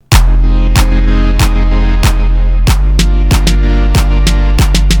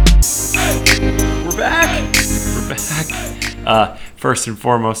First and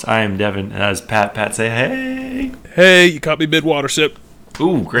foremost, I am Devin, and as Pat say, hey. Hey, you caught me mid-water sip.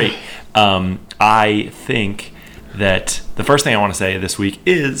 Ooh, great. I think that the first thing I want to say this week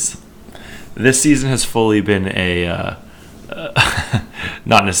is this season has fully been a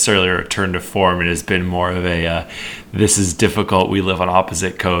not necessarily a return to form. It has been more of a this is difficult. We live on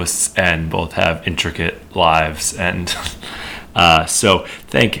opposite coasts and both have intricate lives, and so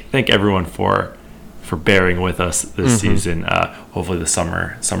thank everyone for bearing with us this season. Hopefully the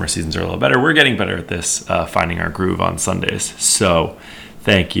summer seasons are a little better. We're getting better at this, finding our groove on Sundays. So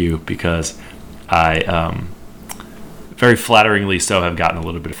thank you, because I very flatteringly so have gotten a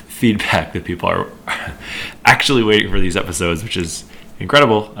little bit of feedback that people are actually waiting for these episodes, which is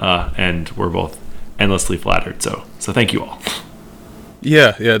incredible, and we're both endlessly flattered. So thank you all.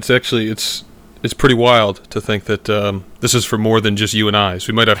 Yeah, it's pretty wild to think that this is for more than just you and I.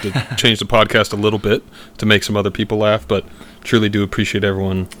 So we might have to change the podcast a little bit to make some other people laugh, but truly do appreciate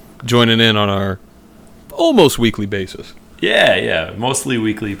everyone joining in on our almost weekly basis. Yeah, mostly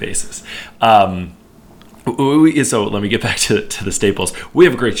weekly basis. So let me get back to the staples. We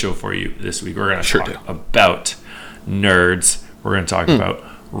have a great show for you this week. We're going to talk about nerds. We're going to talk about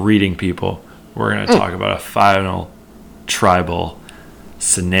reading people. We're going to talk about a final tribal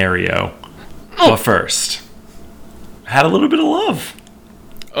scenario. But first, I had a little bit of love.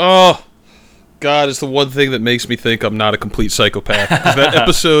 Oh, God, it's the one thing that makes me think I'm not a complete psychopath. That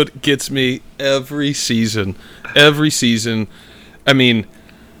episode gets me every season. I mean,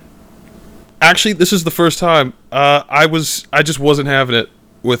 actually, this is the first time I just wasn't having it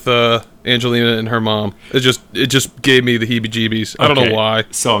with Angelina and her mom. It just gave me the heebie-jeebies. I don't know why.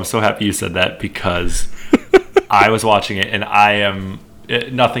 So I'm so happy you said that, because I was watching it and I am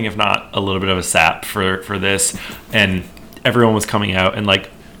nothing if not a little bit of a sap for this, and everyone was coming out, and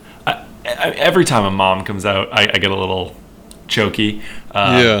like every time a mom comes out, I get a little choky.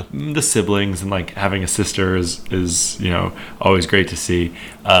 The siblings and like having a sister is always great to see.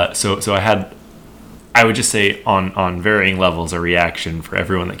 So I would just say on varying levels a reaction for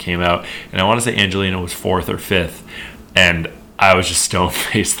everyone that came out, and I want to say Angelina was 4th or 5th, and I was just stone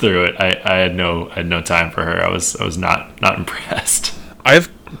faced through it. I had no time for her. I was not impressed.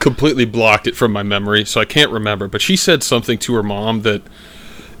 I've completely blocked it from my memory, so I can't remember. But she said something to her mom that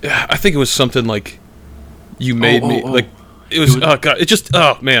I think it was something like, "You made me." Like it was. Oh God! It just.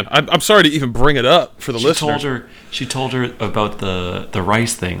 Oh man! I'm sorry to even bring it up for the listeners. She told her about the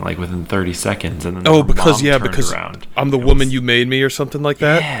rice thing like within 30 seconds, and then because around. I'm the woman you made me, or something like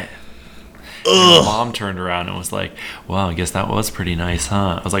that. Yeah. Her mom turned around and was like, "Well, I guess that was pretty nice,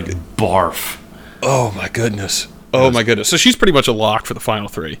 huh?" I was like, "Barf." Oh my goodness. My goodness. So she's pretty much a lock for the final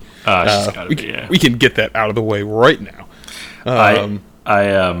 3. She's gotta be, yeah. We can get that out of the way right now. I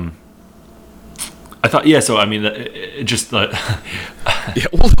thought, yeah, so I mean, it just... yeah,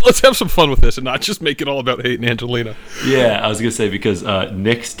 well, let's have some fun with this and not just make it all about hating Angelina. Yeah, I was going to say, because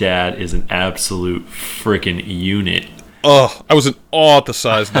Nick's dad is an absolute freaking unit. Oh, I was in awe at the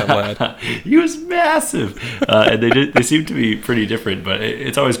size of that lad. He was massive, and they seem to be pretty different. But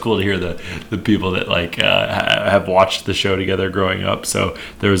it's always cool to hear the people that like have watched the show together growing up. So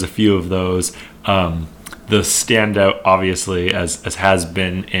there was a few of those. The standout, obviously, as has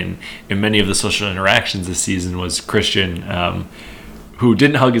been in many of the social interactions this season, was Christian, who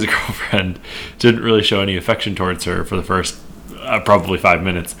didn't hug his girlfriend, didn't really show any affection towards her for the first probably 5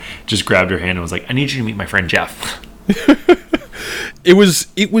 minutes. Just grabbed her hand and was like, "I need you to meet my friend Jeff." It was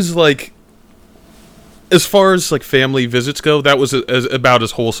like, as far as like family visits go, that was about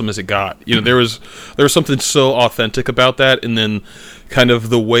as wholesome as it got. There was something so authentic about that, and then kind of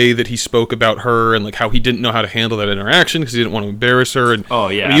the way that he spoke about her and like how he didn't know how to handle that interaction because he didn't want to embarrass her. And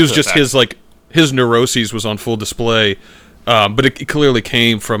he was just his neuroses was on full display, but it clearly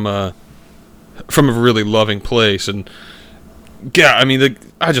came from a really loving place. And yeah, I mean,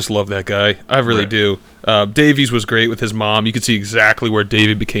 I just love that guy. I really do. Davies was great with his mom. You could see exactly where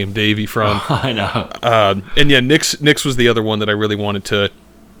Davy became Davy from. Oh, I know. And yeah, Nix was the other one that I really wanted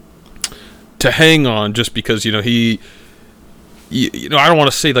to hang on, just because I don't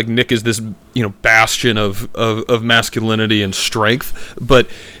want to say like Nick is this bastion of masculinity and strength, but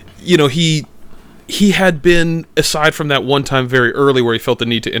he had been, aside from that one time very early where he felt the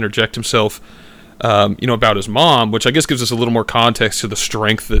need to interject himself, about his mom, which I guess gives us a little more context to the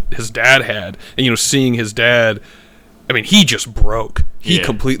strength that his dad had. And, seeing his dad, I mean, he just broke. He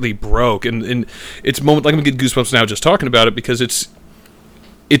completely broke. And it's a moment, like I'm getting goosebumps now just talking about it, because there's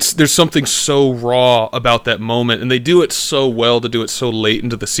something so raw about that moment. And they do it so well to do it so late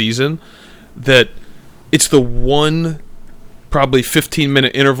into the season that it's the one probably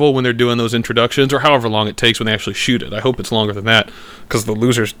 15-minute interval when they're doing those introductions, or however long it takes when they actually shoot it. I hope it's longer than that, because the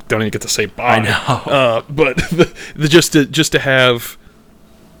losers don't even get to say bye. I know. But just to have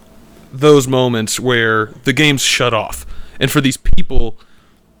those moments where the game's shut off, and for these people,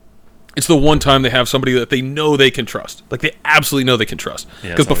 it's the one time they have somebody that they know they can trust. Like, they absolutely know they can trust.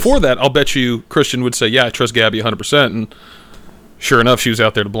 Because before that, I'll bet you Christian would say, yeah, I trust Gabby 100%, and sure enough, she was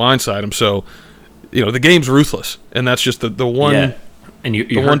out there to blindside him. So, the game's ruthless, and that's just the one. Yeah. And you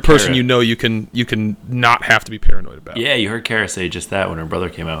the one person Kara, you can not have to be paranoid about. Yeah, you heard Kara say just that when her brother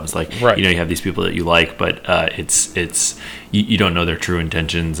came out. It was like, right. You have these people that you like, but it's you don't know their true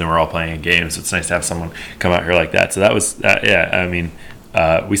intentions, and we're all playing a game, so it's nice to have someone come out here like that. So that was, I mean,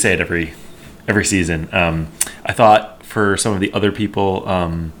 we say it every season. I thought for some of the other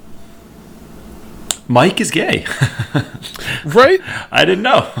people, Mike is gay. Right? I didn't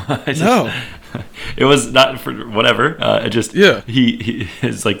know. No. It was not for whatever. He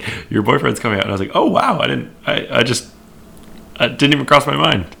is like, your boyfriend's coming out, and I was like, oh wow, I didn't even cross my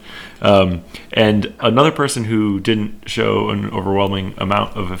mind. And another person who didn't show an overwhelming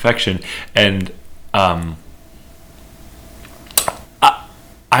amount of affection, and I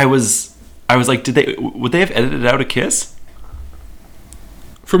was like, would they have edited out a kiss?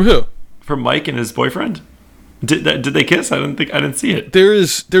 From who? From Mike and his boyfriend. Did they kiss? I didn't see it.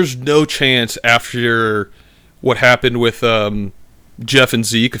 There's no chance after what happened with Jeff and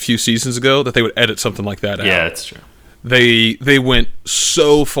Zeke a few seasons ago that they would edit something like that out. Yeah, that's true. They went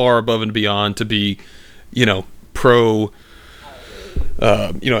so far above and beyond to be, pro,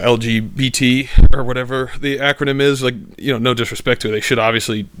 LGBT or whatever the acronym is. Like, no disrespect to it, they should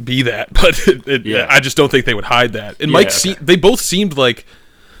obviously be that, but I just don't think they would hide that. And Mike, they both seemed like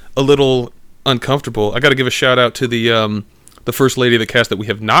a little uncomfortable. I got to give a shout out to the first lady of the cast that we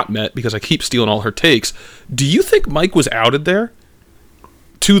have not met, because I keep stealing all her takes. Do you think Mike was outed there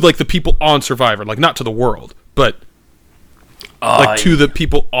to like the people on Survivor, like not to the world, but like to the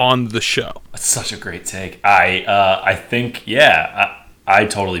people on the show? That's such a great take. I think I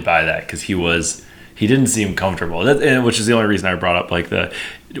totally buy that, because he didn't seem comfortable, which is the only reason I brought up like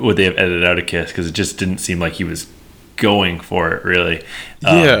would they have edited out a kiss, because it just didn't seem like he was going for it really.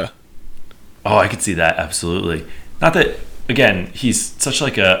 Oh, I could see that, absolutely. Not that, again, he's such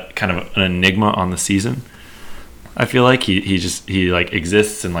like a kind of an enigma on the season. I feel like he like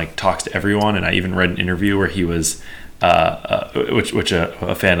exists and like talks to everyone. And I even read an interview where he was, which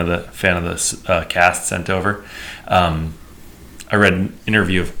a fan of the cast sent over. I read an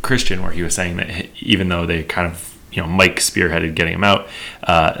interview of Christian where he was saying that even though they kind of, Mike spearheaded getting him out,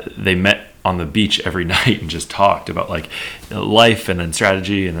 they met on the beach every night and just talked about like life and then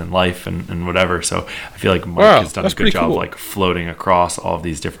strategy and then life and whatever. So I feel like Mike has done a good job like floating across all of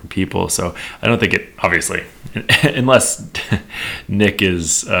these different people. So I don't think it, obviously, unless Nick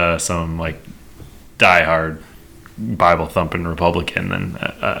is some like diehard Bible thumping Republican, then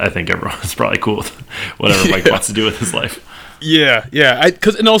I think everyone's probably cool with whatever Mike wants to do with his life. Yeah.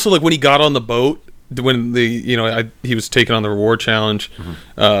 And also like when he got on the boat, when he was taking on the reward challenge,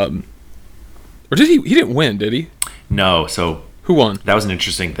 or did he didn't win, did he? No. So who won? That was an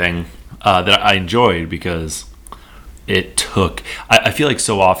interesting thing that I enjoyed, because it took, I feel like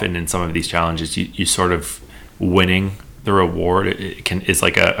so often in some of these challenges, you sort of winning the reward is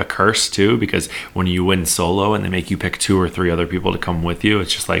like a curse too, because when you win solo and they make you pick 2 or 3 other people to come with you,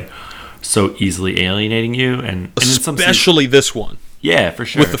 it's just like so easily alienating you, and especially this one. Yeah, for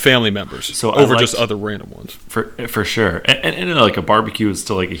sure. With the family members, so over just other random ones. For sure. And like a barbecue is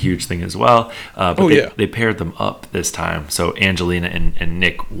still like a huge thing as well. But they paired them up this time. So Angelina and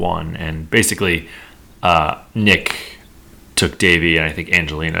Nick won. And basically, Nick took Davey, and I think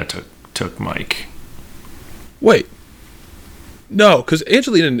Angelina took Mike. Wait. No, because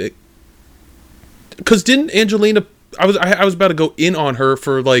Angelina and Nick... Because didn't Angelina... I was about to go in on her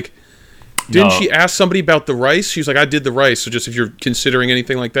for like... Didn't she ask somebody about the rice? She was like, I did the rice, so just if you're considering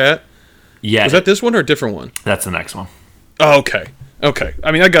anything like that. Yeah. Was that this one or a different one? That's the next one. Oh, okay.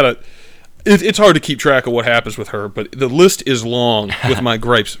 I mean, it's hard to keep track of what happens with her, but the list is long with my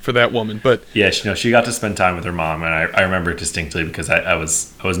gripes for that woman. But yeah, she got to spend time with her mom, and I remember it distinctly, because I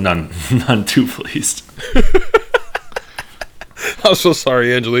was none too pleased. I'm so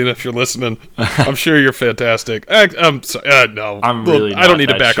sorry, Angelina, if you're listening. I'm sure you're fantastic. I'm sorry. No, I'm really. I don't need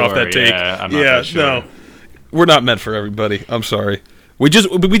to back off that take. Yeah, I'm not that sure. No, we're not meant for everybody. I'm sorry. We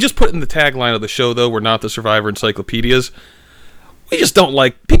just put in the tagline of the show, though. We're not the Survivor encyclopedias. We just don't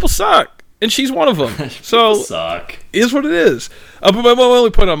like people suck. and she's one of them. So Suck. is what it is. But my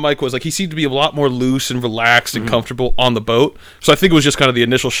only point on Mike was like he seemed to be a lot more loose and relaxed and comfortable on the boat. So I think it was just kind of the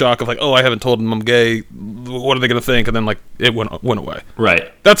initial shock of like, oh, I haven't told them I'm gay. What are they going to think? And then like it went away.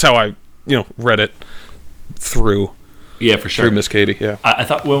 Right. That's how I read it through. Yeah, for sure. Through Miss Katie. Yeah. I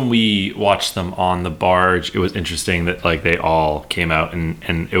thought when we watched them on the barge, it was interesting that like they all came out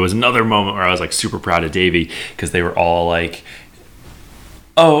and it was another moment where I was like super proud of Davey because they were all like,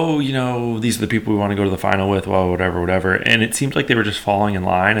 oh, these are the people we want to go to the final with, well, whatever. And it seemed like they were just falling in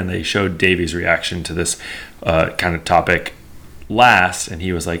line, and they showed Davey's reaction to this kind of topic last, and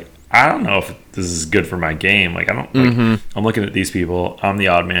he was like, I don't know if this is good for my game. Like, I don't, I'm looking at these people. I'm the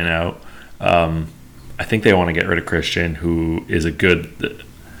odd man out. I think they want to get rid of Christian, who is a good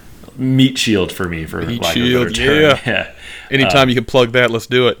meat shield for me, for lack of a better term. Yeah. Anytime you can plug that, let's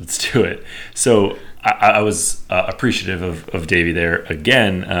do it. Let's do it. So I was appreciative of Davey there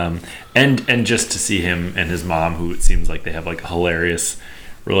again, and just to see him and his mom, who it seems like they have like a hilarious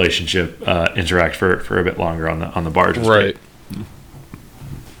relationship, interact for a bit longer on the barge. Right.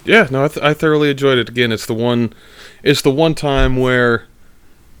 Yeah. No, I thoroughly enjoyed it. Again, it's the one time where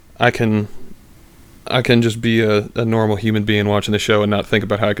I can just be a normal human being watching the show and not think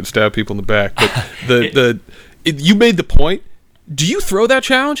about how I could stab people in the back. But you made the point. Do you throw that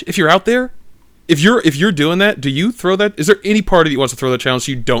challenge if you're out there? If you're doing that, do you throw that? Is there any party that wants to throw that challenge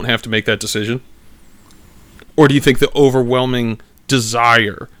so you don't have to make that decision? Or do you think the overwhelming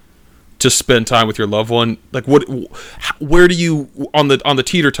desire to spend time with your loved one, like where do you on the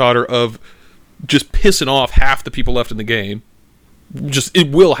teeter-totter of just pissing off half the people left in the game? Just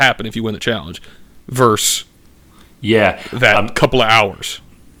it will happen if you win the challenge. Versus that couple of hours.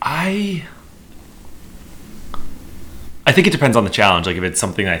 I think it depends on the challenge. Like if it's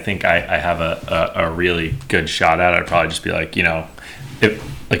something I think I have a really good shot at, I'd probably just be like, if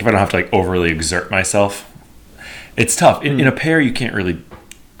I don't have to like overly exert myself. It's tough. In a pair, you can't really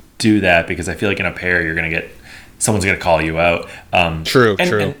do that because I feel like in a pair someone's gonna call you out. True.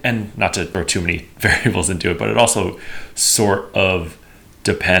 And not to throw too many variables into it, but it also sort of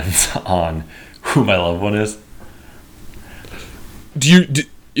depends on who my loved one is.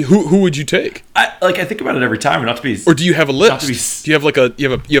 Who would you take? I think about it every time, not to be. Or do you have a list? Do you have you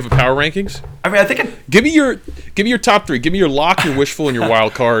have a power rankings? I mean, I think give me your top three. Give me your lock, your wishful, and your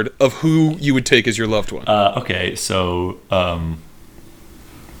wild card of who you would take as your loved one. Okay, so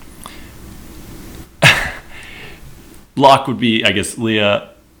lock would be, I guess, Leah.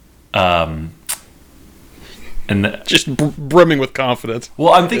 And just brimming with confidence.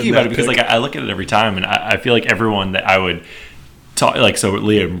 Well, I'm thinking about it because I look at it every time, and I feel like everyone that I would talk, so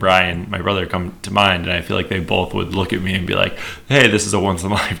Leah and Brian, my brother, come to mind, and I feel like they both would look at me and be like, hey, this is a once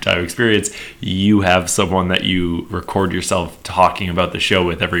in a lifetime experience. You have someone that you record yourself talking about the show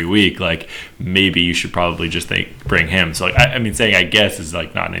with every week. Like, maybe you should probably just bring him. So I mean, saying I guess is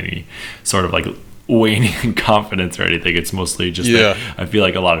like not any sort of like waning in confidence or anything. It's mostly just that I feel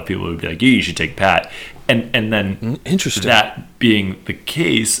like a lot of people would be like, you should take Pat. And then interesting. That being the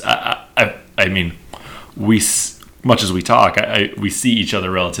case, I mean, much as we talk, we see each other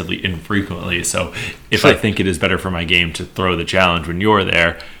relatively infrequently. So if I think it is better for my game to throw the challenge when you're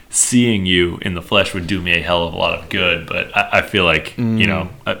there, seeing you in the flesh would do me a hell of a lot of good. But I feel like,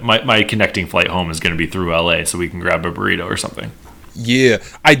 my connecting flight home is going to be through LA, so we can grab a burrito or something. Yeah,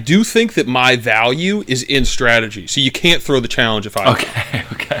 I do think that my value is in strategy. So you can't throw the challenge if I Okay.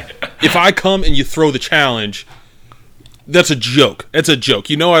 If I come and you throw the challenge, that's a joke. It's a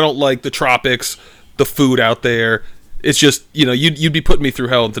joke. I don't like the tropics, the food out there. It's just, you'd be putting me through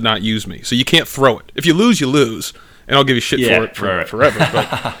hell to not use me. So you can't throw it. If you lose, and I'll give you shit for it forever.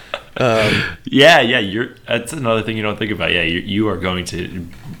 But that's another thing you don't think about. Yeah, you are going to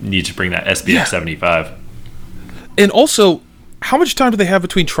need to bring that SBF 75. And also, how much time do they have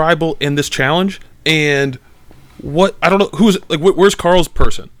between Tribal and this challenge? And what, I don't know, where's Carl's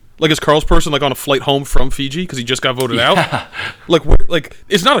person? Like, is Carl's person like on a flight home from Fiji because he just got voted out? Like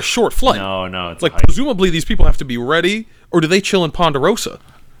it's not a short flight. No, it's like presumably these people have to be ready, or do they chill in Ponderosa?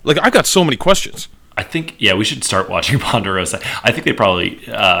 Like, I got so many questions. I think we should start watching Ponderosa. I think they probably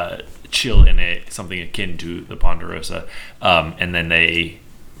chill in something akin to the Ponderosa, and then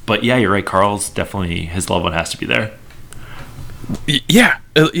But yeah, you're right. Carl's definitely, his loved one has to be there. Yeah,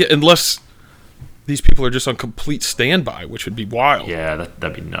 unless these people are just on complete standby, which would be wild. Yeah,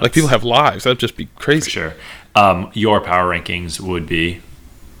 that'd be nuts. Like, people have lives. That'd just be crazy. For sure. Your power rankings would be,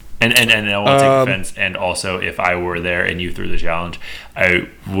 and I won't take offense, and also if I were there and you threw the challenge, I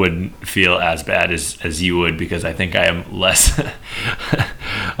wouldn't feel as bad as you would, because I think I am less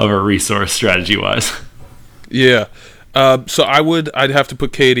of a resource strategy-wise. Yeah. So I'd have to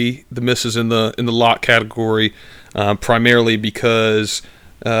put Katie, the missus, in the lot category, primarily because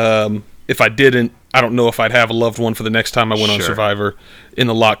if I didn't, I don't know if I'd have a loved one for the next time I went on Survivor in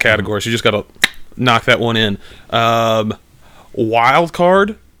the lot category. So you just got to knock that one in. Wild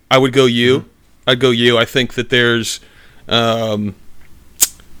card, I would go you. I'd go you. I think that there's, I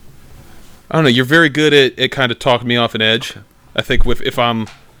don't know. You're very good at kind of talking me off an edge. I think if I'm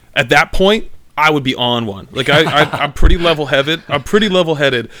at that point, I would be on one. Like I'm pretty level-headed.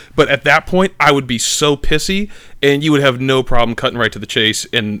 But at that point, I would be so pissy, and you would have no problem cutting right to the chase,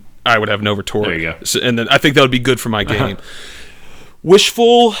 and I would have no retort. There you go. So, and then I think that would be good for my game.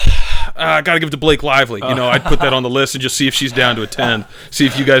 Wishful, I got to give it to Blake Lively. I'd put that on the list and just see if she's down to attend. See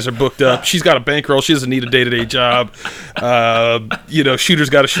if you guys are booked up. She's got a bankroll. She doesn't need a day-to-day job. Shooter's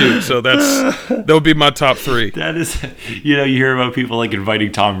got to shoot. So that would be my top 3. That is, you hear about people like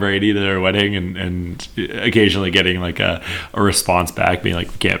inviting Tom Brady to their wedding and occasionally getting like a response back being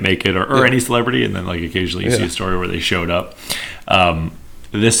like, can't make it, or any celebrity. And then like occasionally you see a story where they showed up.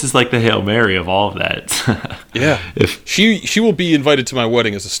 This is like the Hail Mary of all of that. Yeah. If she will be invited to my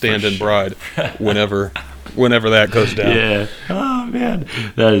wedding as a stand-in bride whenever that goes down. Yeah. Oh man.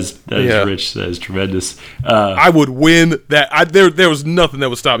 That is rich. That is tremendous. I would win that. There was nothing that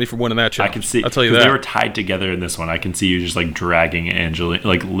would stop me from winning that challenge. I can see. I'll tell you that. They were tied together in this one. I can see you just like dragging Angelina,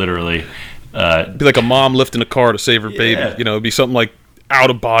 like literally. It'd be like a mom lifting a car to save her baby. It'd be something like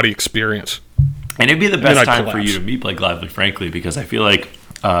out-of-body experience. And it'd be the best time for you to meet Blake Lively, frankly, because I feel like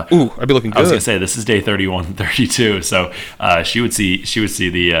I'd be looking good. I was gonna say this is day 31 and 32, so she would see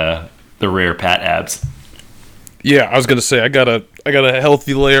the rare Pat abs. Yeah, I was gonna say I got a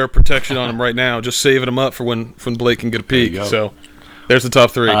healthy layer of protection on them right now, just saving them up for when Blake can get a peek. So there's the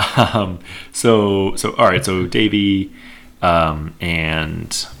top 3. So all right, so Davey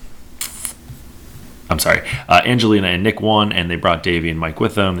and I'm sorry, Angelina and Nick won, and they brought Davey and Mike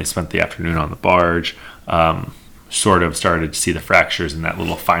with them. They spent the afternoon on the barge. Sort of started to see the fractures in that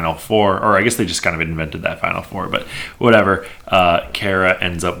little Final Four, or I guess they just kind of invented that Final Four, but whatever. Kara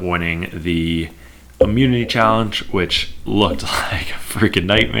ends up winning the immunity challenge, which looked like a freaking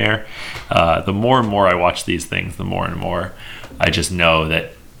nightmare. The more and more I watch these things, the more and more I just know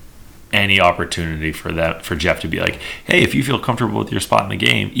that any opportunity for Jeff to be like, hey, if you feel comfortable with your spot in the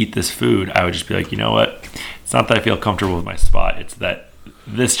game, eat this food, I would just be like, you know what? It's not that I feel comfortable with my spot. It's that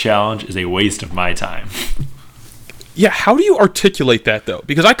this challenge is a waste of my time. Yeah, how do you articulate that, though?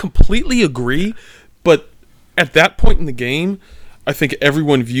 Because I completely agree, but at that point in the game, I think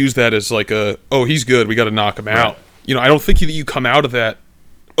everyone views that as like he's good, we got to knock him out. I don't think that you come out of that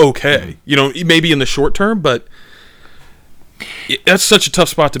okay. Maybe in the short term, but that's such a tough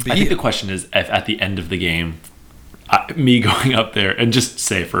spot to be. I think the question is, if at the end of the game, me going up there and just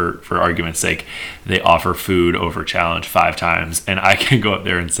say for argument's sake, they offer food over challenge 5 times, and I can go up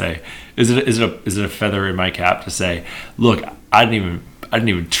there and say, is it a feather in my cap to say, look, I didn't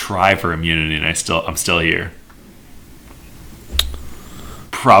even try for immunity, and I'm still here.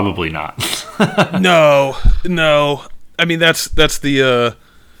 Probably not. No. I mean that's the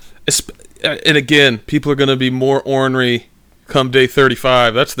and again, people are going to be more ornery come day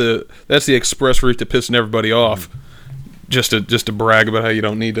 35. That's the express route to pissing everybody off. Just to brag about how you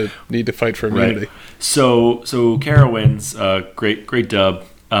don't need to fight for immunity. Right. So Kara wins. Great dub.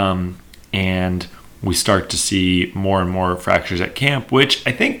 And we start to see more and more fractures at camp, which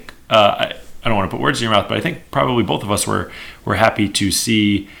I think I don't want to put words in your mouth, but I think probably both of us were happy to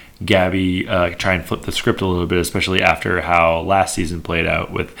see Gabby try and flip the script a little bit, especially after how last season played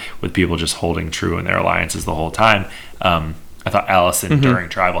out with people just holding true in their alliances the whole time. I thought Allison during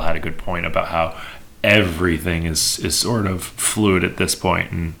Tribal had a good point about how everything is sort of fluid at this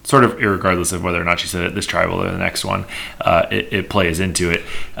point, and sort of irregardless of whether or not she said it this Tribal or the next one, it plays into it.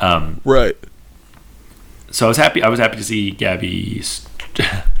 Right. So I was happy to see Gabby.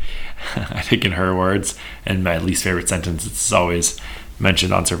 I think in her words, and my least favorite sentence it's always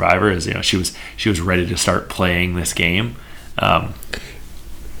mentioned on Survivor is, she was ready to start playing this game. Yeah,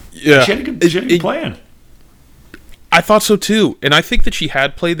 she had a good plan. I thought so too, and I think that she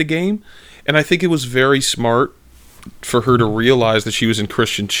had played the game, and I think it was very smart for her to realize that she was in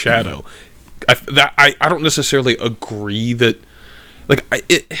Christian's shadow. I don't necessarily agree that, I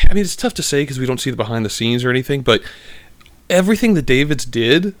mean, it's tough to say because we don't see the behind the scenes or anything, but everything that Davids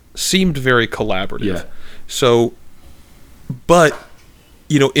did seemed very collaborative. Yeah. So, but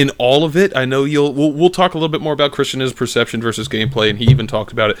in all of it, I know we'll talk a little bit more about Christian's perception versus gameplay, and he even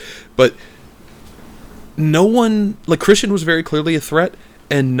talked about it. But no one, Christian was very clearly a threat,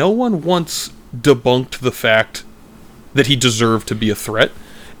 and no one once debunked the fact that he deserved to be a threat.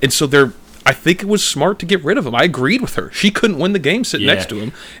 And so I think it was smart to get rid of him. I agreed with her. She couldn't win the game sitting next to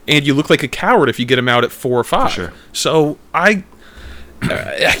him, and you look like a coward if you get him out at 4 or 5. For sure. So I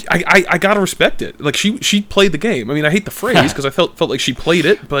gotta respect it. Like she played the game. I mean, I hate the phrase because I felt like she played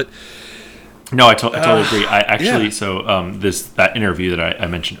it, but no, I totally agree. I actually that interview that I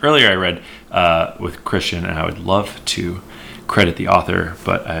mentioned earlier, I read with Christian, and I would love to credit the author,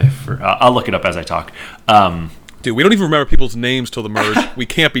 but I'll look it up as I talk. Dude, we don't even remember people's names till the merge. We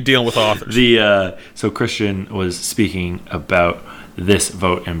can't be dealing with authors. So Christian was speaking about this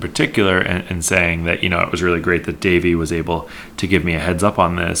vote in particular and saying that, it was really great that Davey was able to give me a heads up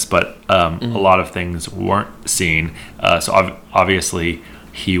on this, but a lot of things weren't seen. So obviously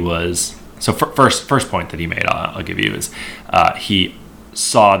he was... So first point that he made, I'll give you, is he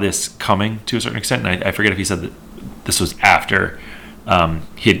saw this coming to a certain extent, and I forget if he said that this was after...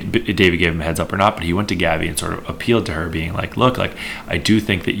 Davey gave him a heads up or not, but he went to Gabby and sort of appealed to her, being like, look, like, I do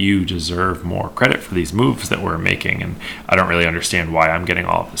think that you deserve more credit for these moves that we're making, and I don't really understand why I'm getting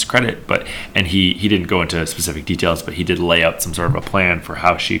all of this credit. And he didn't go into specific details, but he did lay out some sort of a plan for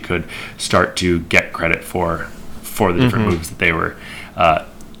how she could start to get credit for the different moves that they were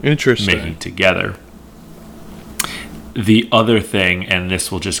making together. The other thing, and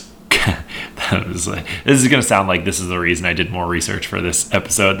this will just this is going to sound like this is the reason I did more research for this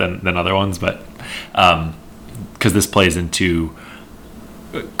episode than other ones, but because this plays into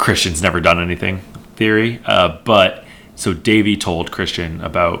Christian's never done anything theory. But so Davey told Christian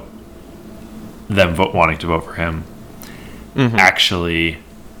about them wanting to vote for him. Actually,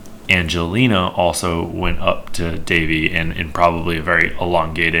 Angelina also went up to Davey in probably a very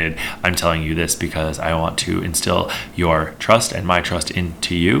elongated, I'm telling you this because I want to instill your trust and my trust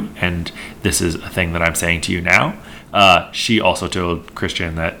into you, and this is a thing that I'm saying to you now. She also told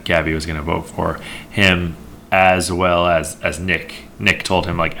Christian that Gabby was going to vote for him, as well as Nick. Nick told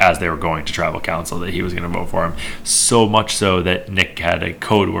him, like, as they were going to tribal council, that he was going to vote for him. So much so that Nick had a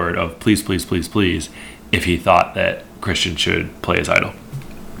code word of please, please, please, please, if he thought that Christian should play his idol.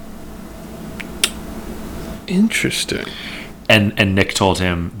 Interesting. And Nick told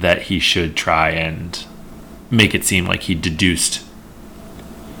him that he should try and make it seem like he deduced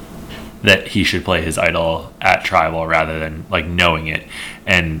that he should play his idol at tribal rather than like knowing it.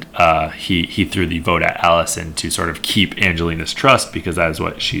 And he threw the vote at Allison to sort of keep Angelina's trust, because that is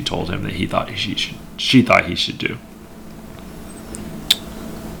what she told him that he thought she thought he should do.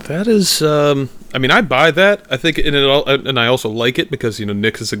 That is, I mean, I buy that. I think, and I also like it because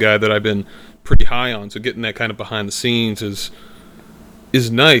Nick is a guy that I've been pretty high on. So getting that kind of behind the scenes is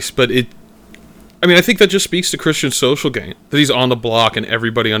nice. But I think that just speaks to Christian's social game, that he's on the block and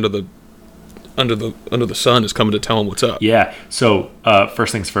everybody under the sun is coming to tell him what's up. Yeah. So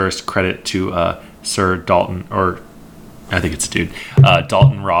first things first, credit to Sir Dalton, or I think it's a dude,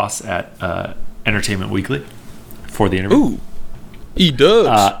 Dalton Ross at Entertainment Weekly for the interview. Ooh. He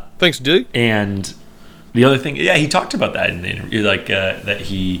does. Thanks, dude. And the other thing, he talked about that in the interview, like that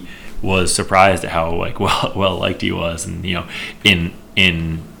he was surprised at how like well liked he was, and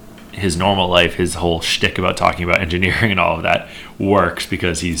in his normal life, his whole shtick about talking about engineering and all of that works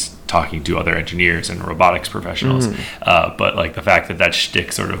because he's talking to other engineers and robotics professionals. But like the fact that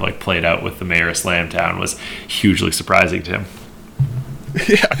shtick sort of like played out with the mayor of Slamtown was hugely surprising to him.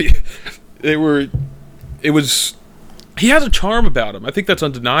 Yeah, he has a charm about him. I think that's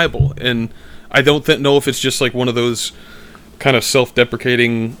undeniable, and I don't know if it's just like one of those kind of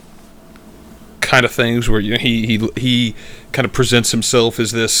self-deprecating kind of things where he kind of presents himself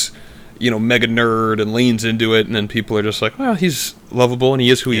as this mega nerd and leans into it, and then people are just like, well, he's lovable and he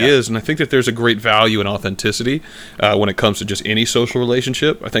is who he is. And I think that there's a great value in authenticity when it comes to just any social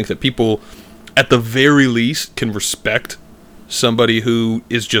relationship. I think that people, at the very least, can respect somebody who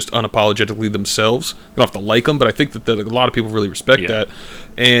is just unapologetically themselves. You don't have to like them, but I think that a lot of people really respect that,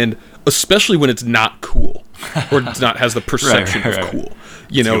 and especially when it's not cool or it's not has the perception of cool.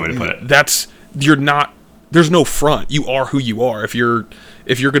 There's no front. You are who you are. If you're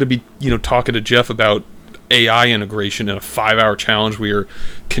going to be talking to Jeff about AI integration in a 5-hour challenge where you're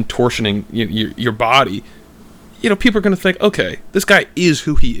contortioning your body, people are going to think, okay, this guy is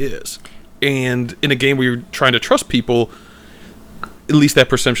who he is. And in a game where you're trying to trust people, at least that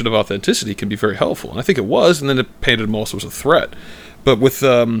perception of authenticity can be very helpful. And I think it was, and then it painted him also as a threat. But with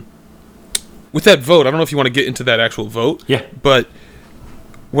that vote, I don't know if you want to get into that actual vote. Yeah. But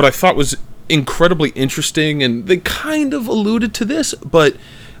what I thought was incredibly interesting, and they kind of alluded to this, but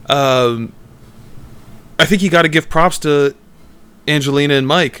I think you got to give props to Angelina and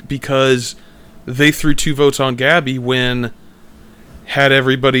Mike, because they threw 2 votes on Gabby when, had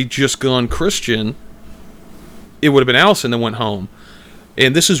everybody just gone Christian, it would have been Allison that went home.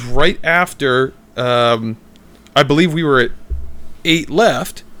 And this is right after, I believe we were at 8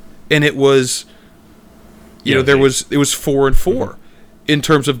 left, and it was, it was 4-4 in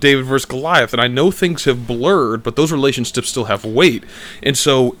terms of David versus Goliath. And I know things have blurred, but those relationships still have weight. And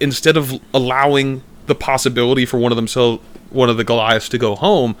so instead of allowing the possibility for one of the Goliaths to go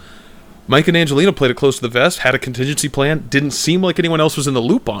home, Mike and Angelina played it close to the vest, had a contingency plan, didn't seem like anyone else was in the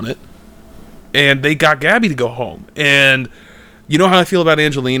loop on it, and they got Gabby to go home. And you know how I feel about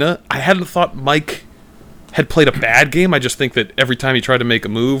Angelina? I hadn't thought Mike had played a bad game. I just think that every time he tried to make a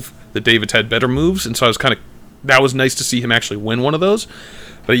move, that David's had better moves, and so I was that was nice to see him actually win one of those.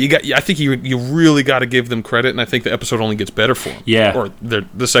 But I think you really got to give them credit, and I think the episode only gets better for him. Yeah, or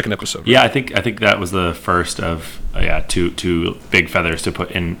the second episode. Right? Yeah, I think that was the first of two big feathers to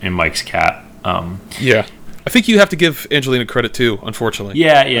put in Mike's cap. Yeah, I think you have to give Angelina credit too. Unfortunately.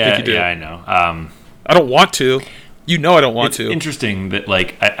 Yeah, I know. I don't want to. I don't want to. Interesting that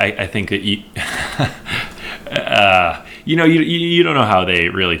I think that you. You don't know how they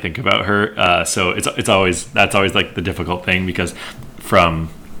really think about her, so that's always like the difficult thing, because from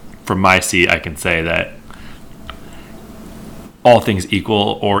my seat I can say that all things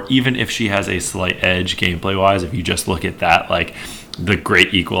equal, or even if she has a slight edge gameplay wise, if you just look at that, like, the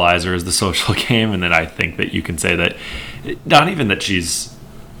great equalizer is the social game, and then I think that you can say that not even that she's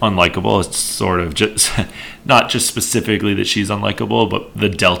unlikable, it's sort of just not just specifically that she's unlikable, but the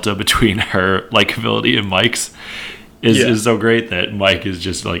delta between her likability and Mike's is so great that Mike is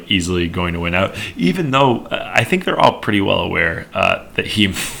just like easily going to win out, even though I think they're all pretty well aware that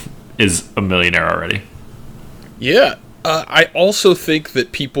he is a millionaire already. Yeah. I also think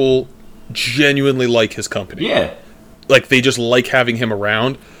that people genuinely like his company. Yeah. Like, they just like having him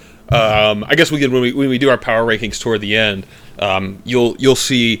around. I guess when we do our power rankings toward the end, you'll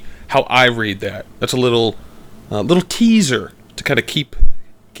see how I read that. That's a little teaser to kind of keep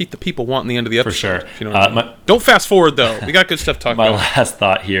the people wanting the end of the episode. For sure. You know what I mean? Don't fast forward, though. We got good stuff to talk about. My last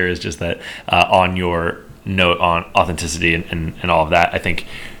thought here is just that on your note on authenticity and all of that, I think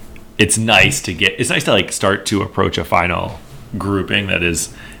it's nice to like start to approach a final grouping that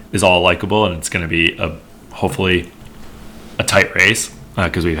is all likable, and it's going to be hopefully a tight race,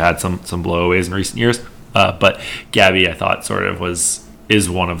 because we've had some blowaways in recent years. But Gabby, I thought, sort of is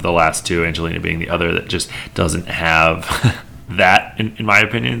one of the last two, Angelina being the other, that just doesn't have that, in my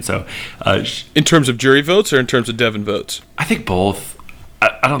opinion. So, in terms of jury votes or in terms of Devin votes? I think both.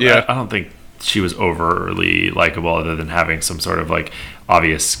 I don't think she was overly likable, other than having some sort of like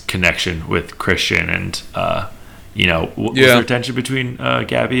obvious connection with Christian, and was there tension between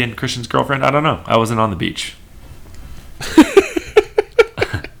Gabby and Christian's girlfriend? I don't know. I wasn't on the beach.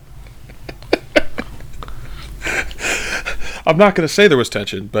 I'm not going to say there was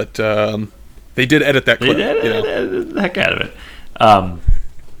tension, but they did edit that clip. They did edit the heck out of it.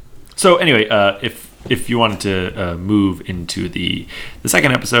 So anyway, if you wanted to move into the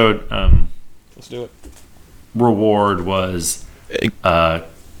second episode, let's do it. Reward was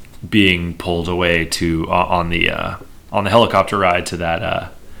being pulled away to on the helicopter ride to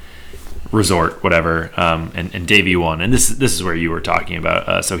that resort, whatever, and Davey won, and this is where you were talking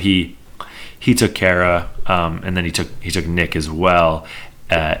about. So he took Kara, and then he took Nick as well,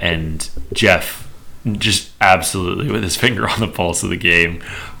 and Jeff, just absolutely with his finger on the pulse of the game,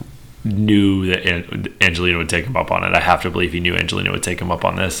 knew that Angelina would take him up on it. I have to believe he knew Angelina would take him up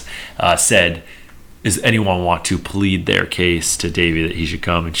on this. Said, "Does anyone want to plead their case to Davey that he should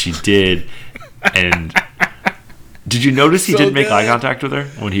come?" And she did. And did you notice he didn't make eye contact with her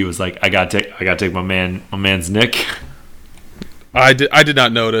when he was like, "I got to take my man's Nick"? I did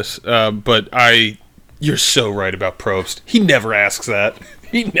not notice, but you're so right about Probst. He never asks that.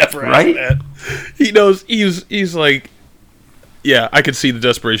 He never asks that. He knows he's like, yeah, I could see the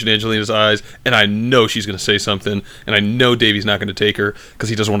desperation in Angelina's eyes, and I know she's going to say something, and I know Davey's not going to take her because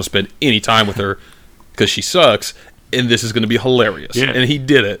he doesn't want to spend any time with her because she sucks, and this is going to be hilarious. Yeah. And he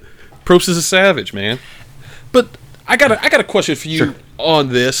did it. Probst is a savage, man. But I got a question for you on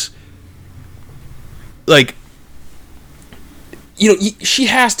this. Like, she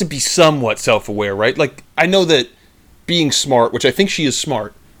has to be somewhat self-aware, right? Like, I know that being smart, which I think she is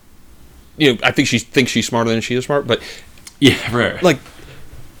smart. I think she thinks she's smarter than she is smart, but yeah, right. Like,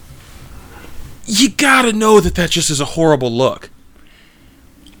 you gotta know that just is a horrible look,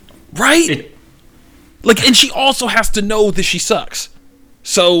 right? And she also has to know that she sucks.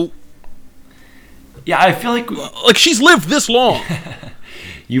 So, yeah, I feel like she's lived this long.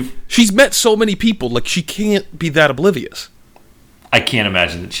 She's met so many people. Like, she can't be that oblivious. I can't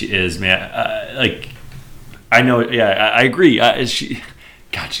imagine that she is, man. I know. Yeah, I agree. God,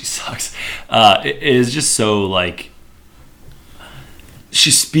 she sucks. It is just so like. she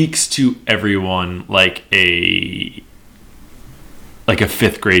speaks to everyone like a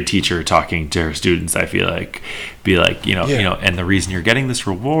fifth grade teacher talking to her students. I feel like, be like, and the reason you're getting this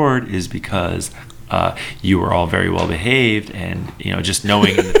reward is because you were all very well behaved, and just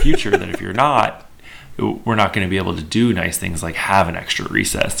knowing in the future that if you're not, we're not going to be able to do nice things like have an extra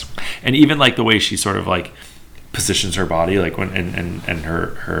recess. And even like the way she sort of like positions her body, like when and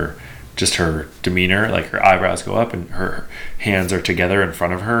her just her demeanor, like her eyebrows go up and her hands are together in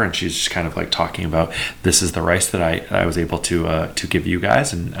front of her, and she's just kind of like talking about, this is the rice that I was able to give you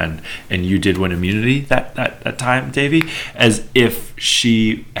guys, and you did win immunity that time, Davey, as if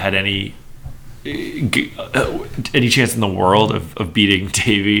she had any chance in the world of beating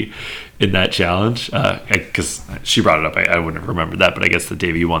Davey in that challenge, because she brought it up. I wouldn't have remembered that, but I guess that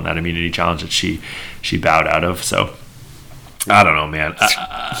Davey won that immunity challenge that she bowed out of. So I don't know, man.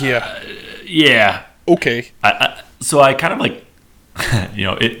 Yeah. Okay. So I kind of like,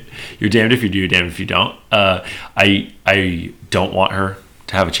 you're damned if you do, damned if you don't. I don't want her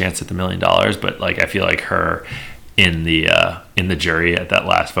to have a chance at the $1 million, but like I feel like her in the jury at that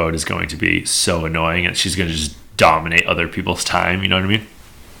last vote is going to be so annoying, and she's going to just dominate other people's time. You know what I mean?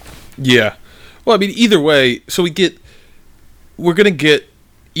 Yeah. Well, I mean, either way, so we're going to get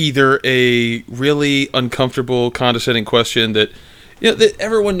either a really uncomfortable, condescending question that, that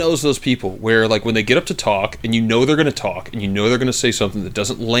everyone knows those people where, like, when they get up to talk, and they're going to talk, and they're going to say something that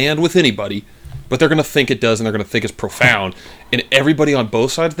doesn't land with anybody, but they're going to think it does, and they're going to think it's profound, and everybody on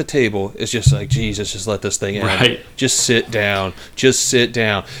both sides of the table is just like, Jesus, just let this thing end. Right. Just sit down.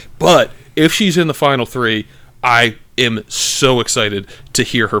 But if she's in the final three, I am so excited to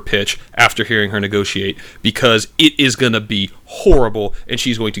hear her pitch after hearing her negotiate, because it is going to be horrible, and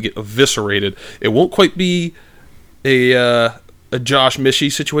she's going to get eviscerated. It won't quite be a Josh Missy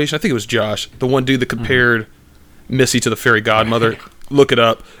situation. I think it was Josh, the one dude that compared Missy to the fairy godmother. Look it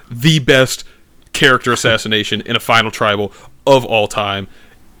up. The best character assassination in a final tribal of all time.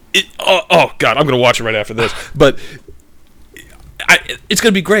 Oh God, I'm going to watch it right after this. But it's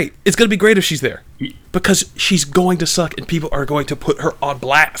going to be great. It's going to be great if she's there, because she's going to suck, and people are going to put her on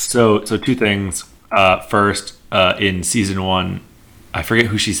blast. So two things. First, in season 1, I forget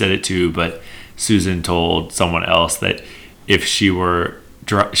who she said it to, but Susan told someone else that if she was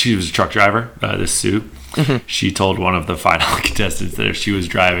a truck driver, this Sue, she told one of the final contestants that if she was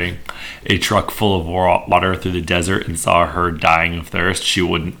driving a truck full of water through the desert and saw her dying of thirst, she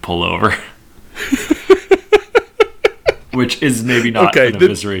wouldn't pull over. Which is maybe not an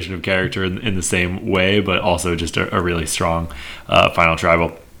evisceration of character in the same way, but also just a really strong final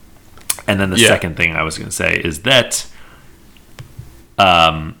tribal. And then the second thing I was going to say is that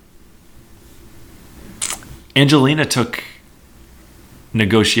Angelina took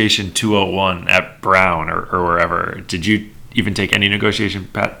negotiation 201 at Brown or wherever. Did you even take any negotiation,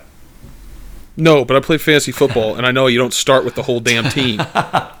 Pat? No, but I play fantasy football, and I know you don't start with the whole damn team.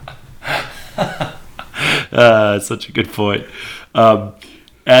 Such a good point.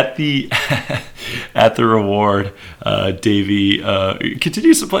 At the reward, Davey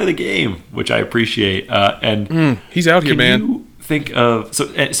continues to play the game, which I appreciate. And he's out here, man. You think of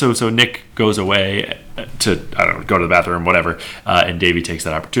so Nick goes away to go to the bathroom, whatever, and Davey takes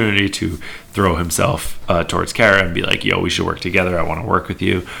that opportunity to throw himself towards Kara and be like, "Yo, we should work together. I want to work with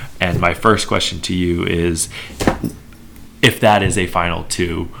you." And my first question to you is, if that is a final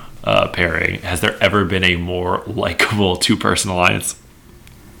two pairing, has there ever been a more likable two-person alliance?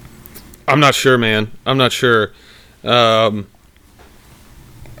 I'm not sure, man. I'm not sure. I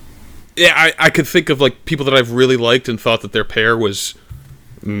could think of like people that I've really liked and thought that their pair was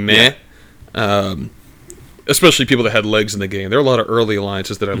meh. Yeah. Especially people that had legs in the game. There are a lot of early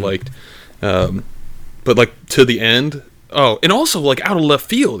alliances that I liked. But like to the end, and also like out of left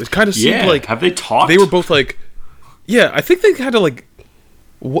field, it kind of seemed like, have they talked? They were both like, I think they kind of like,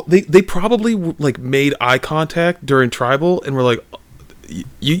 they probably like made eye contact during tribal and were like,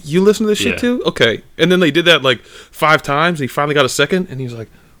 you listen to this shit too? Okay. And then they did that like 5 times, and he finally got a second, and he was like,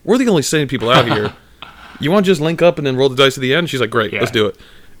 we're the only sane people out here. You want to just link up and then roll the dice at the end? She's like, great, let's do it.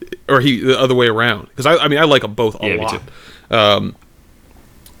 Or the other way around. Because I like them both a lot. Me too.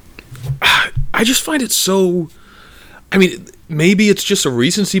 I just find it so... I mean, maybe it's just a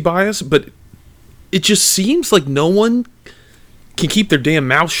recency bias, but it just seems like no one can keep their damn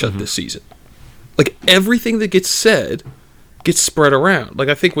mouth shut this season. Like, everything that gets said gets spread around. Like,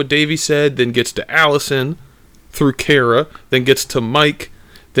 I think what Davey said then gets to Allison through Kara, then gets to Mike,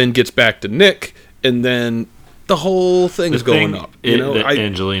 then gets back to Nick, and then the whole thing is going up.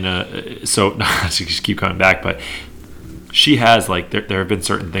 Angelina, so not to just keep coming back, but she has, like, there have been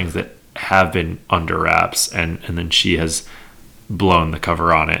certain things that have been under wraps, and then she has blown the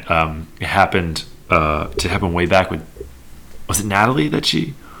cover on it. It happened to happen way back with, was it Natalie that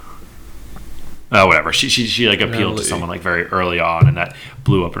she? Whatever. She like appealed Natalie. to someone like very early on, and that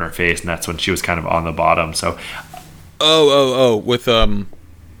blew up in her face, and that's when she was kind of on the bottom. So, with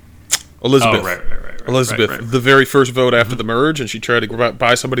Elizabeth. Oh, right. Elizabeth, Right. the very first vote after the merge, and she tried to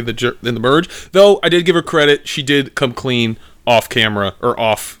buy somebody in the merge. Though I did give her credit, she did come clean off camera or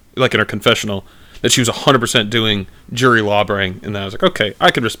off, like in her confessional, that she was 100% doing jury lawbreaking, and I was like, okay,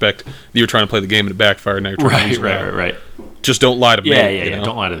 I can respect that you're trying to play the game and it backfired. Now you're trying to use it out. Right. Just don't lie to me. Yeah. you know?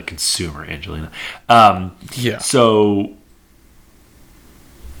 Don't lie to the consumer, Angelina. Yeah. So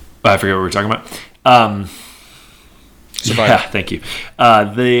I forget what we were talking about. Survivor. Yeah, thank you.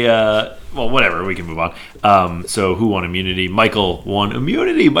 Well, whatever. We can move on. So who won immunity? Michael won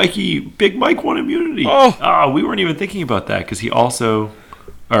immunity. Big Mike won immunity. Oh. We weren't even thinking about that because he also,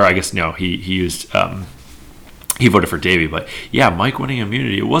 or I guess no, he used. He voted for Davey, but yeah, Mike winning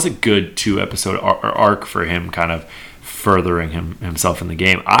immunity. It was a good 2-episode arc for him, kind of furthering himself in the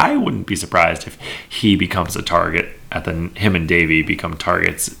game. I wouldn't be surprised if he becomes a target him and Davey become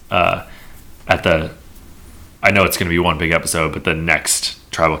targets at the. I know it's going to be one big episode, but the next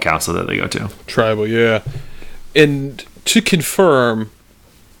tribal council that they go to. Tribal, yeah. And to confirm,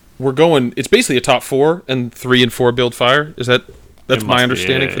 we're going. It's basically a top 4, and 3 and 4 build fire. That's my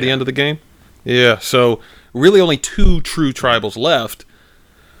understanding for the end of the game. Yeah. So really, only 2 true tribals left.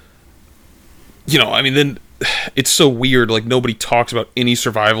 I mean, then it's so weird. Like, nobody talks about any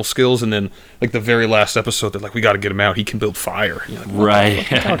survival skills, and then like the very last episode, they're like, "We got to get him out. He can build fire." Like, Right.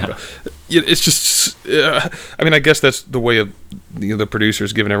 It's just. I mean, I guess that's the way of the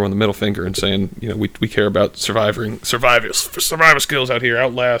producers giving everyone the middle finger and saying, we care about survival skills out here,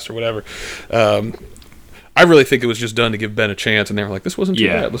 Outlast or whatever. I really think it was just done to give Ben a chance, and they were like, "This wasn't too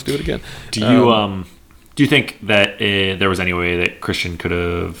bad. Let's do it again." Do you think that there was any way that Christian could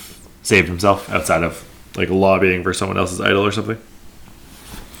have saved himself outside of like lobbying for someone else's idol or something?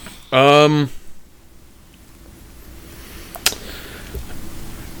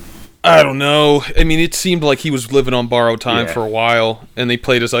 I don't know. I mean, it seemed like he was living on borrowed time for a while, and they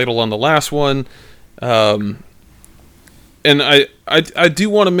played his idol on the last one. And I do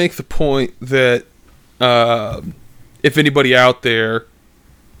want to make the point that if anybody out there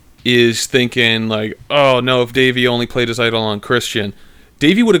is thinking like, oh no, if Davey only played his idol on Christian,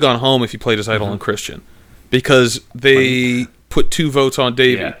 Davey would have gone home if he played his idol on Christian, because they put 2 votes on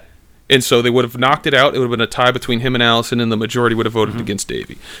Davey. Yeah. And so they would have knocked it out. It would have been a tie between him and Allison, and the majority would have voted against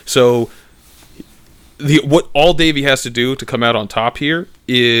Davey. So what all Davey has to do to come out on top here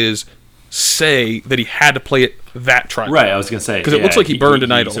is say that he had to play it that tribal. Right, I was going to say. Because it looks like he burned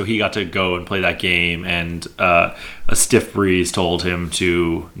an idol. So he got to go and play that game, and a stiff breeze told him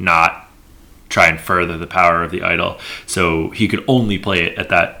to not try and further the power of the idol. So he could only play it at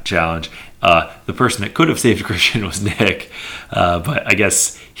that challenge. The person that could have saved Christian was Nick, but I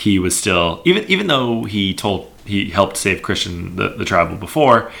guess he was still, even though he helped save Christian the tribal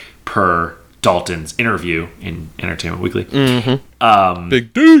before, per Dalton's interview in Entertainment Weekly.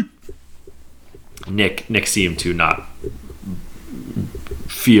 Big D. Nick seemed to not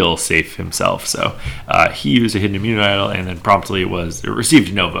feel safe himself, so he used a hidden immunity idol, and then promptly it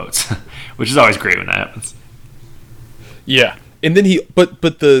received no votes, which is always great when that happens. Yeah. And then but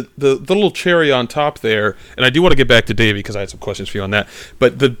the little cherry on top there, and I do want to get back to Davey because I had some questions for you on that.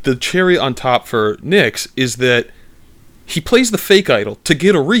 But the cherry on top for Nyx is that he plays the fake idol to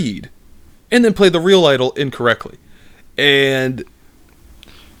get a read, and then play the real idol incorrectly. And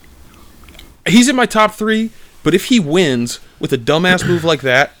he's in my top 3. But if he wins with a dumbass move like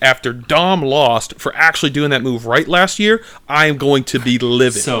that after Dom lost for actually doing that move right last year, I am going to be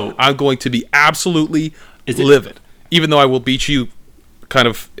livid. So I'm going to be absolutely livid. Even though I will beat you, kind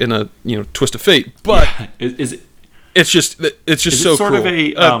of in a twist of fate, but it's just so sort cruel. of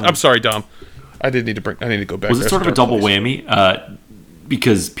a. I'm sorry, Dom. I need to go back. Was it sort of a double whammy?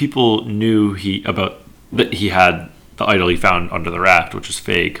 Because people knew that he had the idol he found under the raft, which was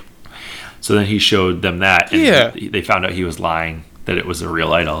fake. So then he showed them that, and they found out he was lying, that it was a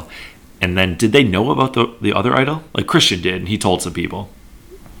real idol. And then did they know about the other idol? Like Christian did, and he told some people.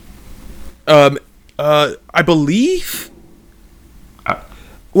 I believe.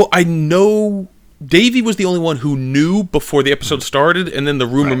 Well, I know Davey was the only one who knew before the episode started, and then the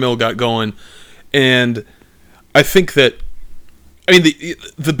rumor mill got going. And I think that,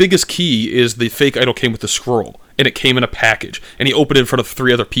 the biggest key is the fake idol came with the scroll, and it came in a package, and he opened it in front of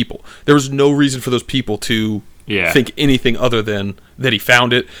 3 other people. There was no reason for those people to think anything other than that he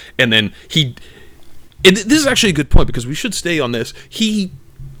found it, and then he. And this is actually a good point, because we should stay on this. He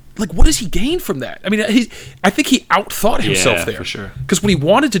like, what does he gain from that? I mean, I think he outthought himself there. For sure. Because what he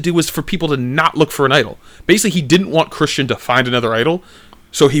wanted to do was for people to not look for an idol. Basically, he didn't want Christian to find another idol,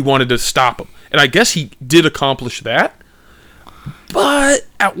 so he wanted to stop him. And I guess he did accomplish that, but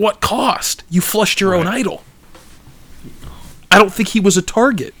at what cost? You flushed your own idol. I don't think he was a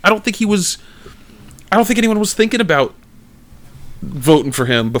target. I don't think anyone was thinking about voting for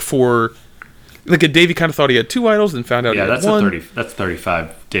him before. Like, Davey kind of thought he had 2 idols, and found out he had one. That's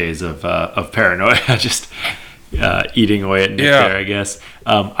 35 days of paranoia, just eating away at Nick there, I guess.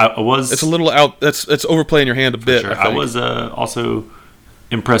 It's a little out. That's overplaying your hand a bit. Sure. I was also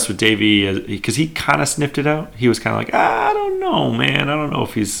impressed with Davey because he kind of sniffed it out. He was kind of like, I don't know, man. I don't know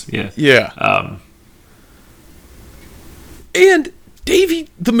if he's And Davey,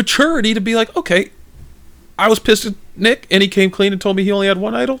 the maturity to be like, okay, I was pissed at Nick, and he came clean and told me he only had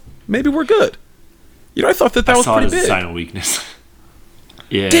 1 idol. Maybe we're good. You know, I thought that was pretty big. I saw it as a sign of weakness.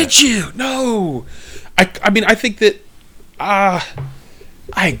 Yeah. Did you? No. I mean, I think that,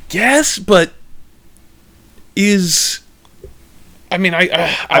 I guess, but I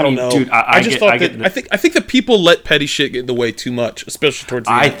don't know. Dude, I think that people let petty shit get in the way too much, especially towards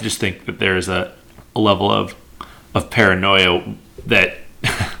the end. I just think that there's a level of paranoia that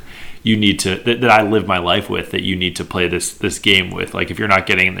you need to that I live my life with, that you need to play this game with. Like, if you're not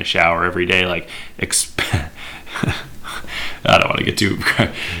getting in the shower every day, like I don't want to get too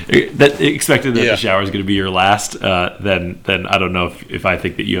expected that the shower is going to be your last, then I don't know if I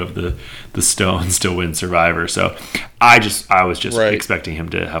think that you have the stones to win Survivor. So I was just expecting him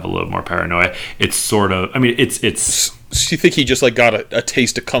to have a little more paranoia. It's sort of, I mean, it's. So you think he just like got a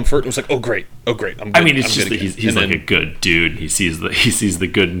taste of comfort? It was like, oh great, I'm good. I mean, it's just that he's like a good dude. He sees the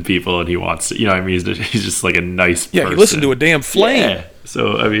good in people, and he wants to. You know, I mean, he's just like a nice person. Yeah, he listened to a damn flame. Yeah.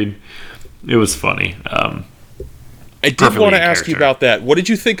 So I mean, it was funny. I did want to ask you about that. What did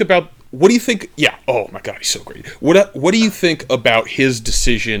you think about? What do you think? Yeah. Oh my God, he's so great. What do you think about his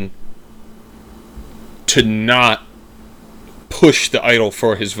decision to not push the idol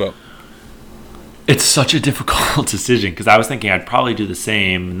for his vote? It's such a difficult decision, because I was thinking I'd probably do the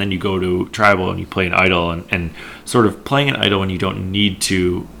same, and then you go to Tribal and you play an idol, and sort of playing an idol when you don't need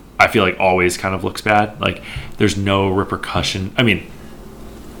to, I feel like always kind of looks bad. Like, there's no repercussion. I mean,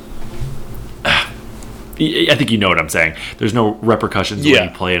 I think you know what I'm saying. There's no repercussions when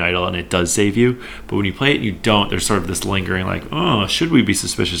you play an idol, and it does save you. But when you play it and you don't, there's sort of this lingering, like, oh, should we be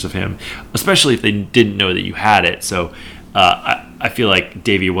suspicious of him? Especially if they didn't know that you had it. So I feel like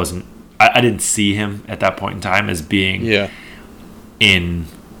Davey wasn't. I didn't see him at that point in time as being in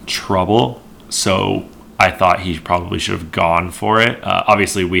trouble. So I thought he probably should have gone for it.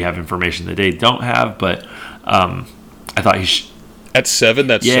 Obviously, we have information that they don't have, but I thought he should. At 7,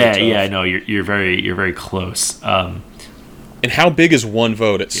 that's so tough. Yeah. No, you're very close. And how big is 1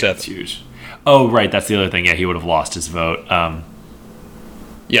 vote at 7? It's huge. Oh, right. That's the other thing. Yeah, he would have lost his vote.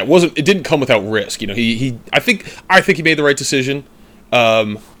 It didn't come without risk. You know, I think he made the right decision.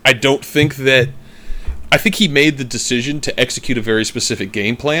 I think he made the decision to execute a very specific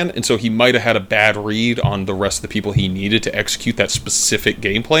game plan, and so he might have had a bad read on the rest of the people he needed to execute that specific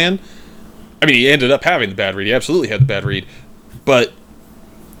game plan. I mean, he ended up having the bad read. He absolutely had the bad read. But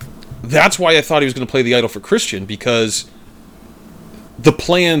that's why I thought he was going to play the idol for Christian, because the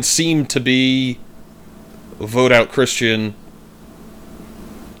plan seemed to be vote out Christian,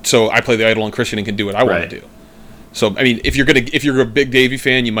 so I play the idol on Christian and can do what I want to do. So, I mean, if you're a big Davey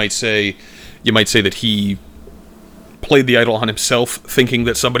fan, you might say that he played the idol on himself, thinking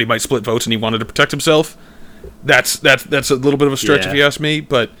that somebody might split votes and he wanted to protect himself. That's a little bit of a stretch if you ask me,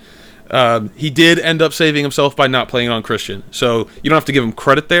 but he did end up saving himself by not playing on Christian. So you don't have to give him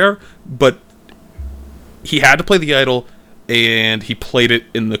credit there, but he had to play the idol, and he played it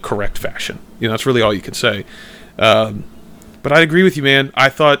in the correct fashion. You know, that's really all you can say. But I agree with you, man. I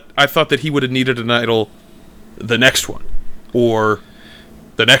thought that he would have needed an idol the next one, or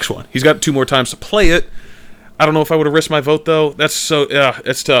the next one. He's got 2 more times to play it. I don't know if I would have risked my vote, though. It's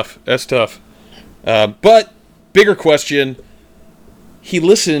tough. That's tough. But bigger question: he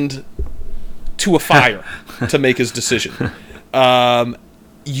listened to a fire to make his decision.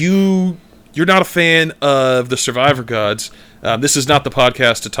 You're not a fan of the Survivor gods. This is not the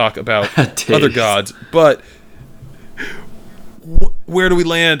podcast to talk about other gods, but where do we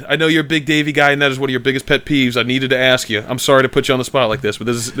land? I know you're a big Davey guy, and that is one of your biggest pet peeves. I needed to ask you. I'm sorry to put you on the spot like this, but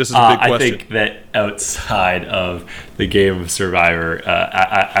this is a big question. I think that outside of the game of Survivor,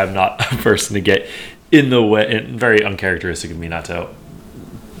 I'm not a person to get in the way, and very uncharacteristic of me not to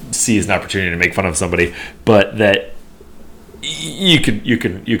see as an opportunity to make fun of somebody, but that you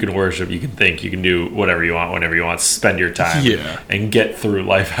can worship, you can think, you can do whatever you want whenever you want, spend your time, and get through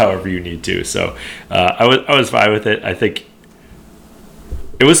life however you need to. So I was fine with it. I think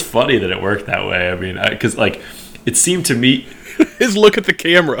it was funny that it worked that way. I mean, because like it seemed to me. His look at the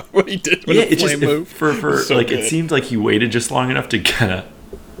camera when he did when the flame moved. So like good. It seemed like he waited just long enough to kind of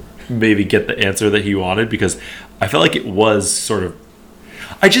maybe get the answer that he wanted, because I felt like it was sort of.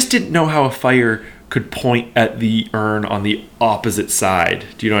 I just didn't know how a fire could point at the urn on the opposite side.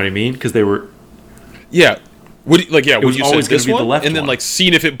 Do you know what I mean? Because they were. Yeah. Would you always say this be one, the left and then one. like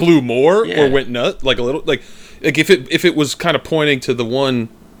seeing if it blew more or went nut, like a little, like if it was kind of pointing to the one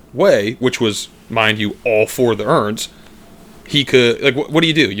way, which was, mind you, all four of the urns. He could, like, what do?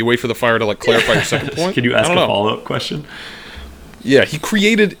 You wait for the fire to, like, clarify your second point? Can you ask a follow-up question? Yeah, he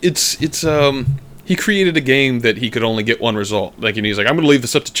created, he created a game that he could only get one result. Like, and he's like, I'm going to leave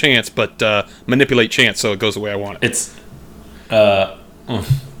this up to chance, but manipulate chance so it goes the way I want it. I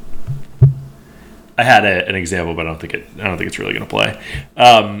had an example, but I don't think it's really going to play.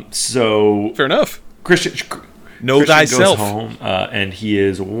 So fair enough. Christian thyself. Goes home, and he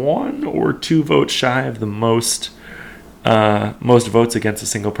is 1 or 2 votes shy of the most votes against a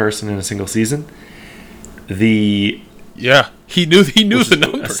single person in a single season. He knew the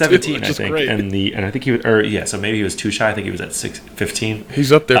number 17, too, I think, great. and I think so maybe he was too shy. I think he was at 15.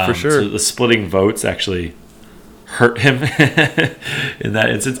 He's up there for sure. So the splitting votes actually hurt him in that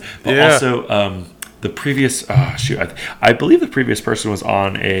instance. But also, the previous I believe the previous person was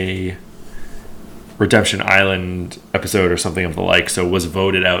on a Redemption Island episode or something of the like, so was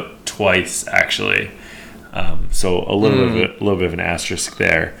voted out twice actually. So a little bit of an asterisk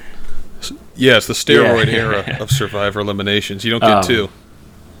there. Yeah, it's the steroid era of Survivor eliminations. You don't get two.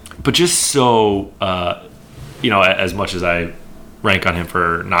 But just so, as much as I rank on him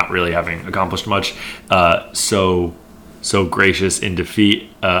for not really having accomplished much, so gracious in defeat,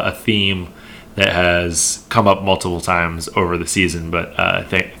 a theme that has come up multiple times over the season. But I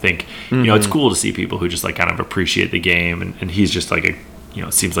think it's cool to see people who just like kind of appreciate the game, and he's just like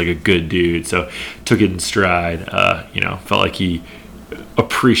seems like a good dude. So took it in stride. Felt like he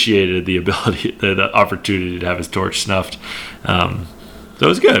appreciated the ability, the opportunity to have his torch snuffed. So it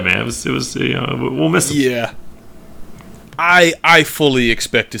was good, man. It was we'll miss him. Yeah. I fully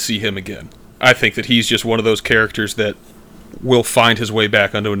expect to see him again. I think that he's just one of those characters that will find his way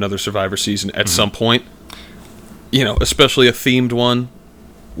back onto another Survivor season at some point. Especially a themed one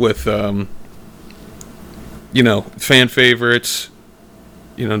with fan favorites.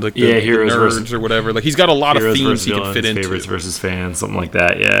 Like the heroes nerds versus, or whatever. Like he's got a lot of themes he can fit into. Favorites versus fans, something like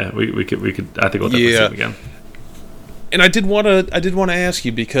that. Yeah, we could. I think we'll definitely see him again. And I did want to ask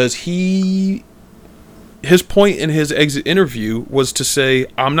you, because his point in his exit interview was to say,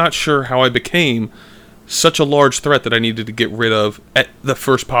 I'm not sure how I became such a large threat that I needed to get rid of at the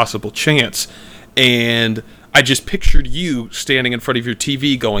first possible chance. And I just pictured you standing in front of your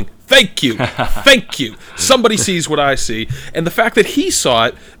TV going, thank you, thank you. Somebody sees what I see. And the fact that he saw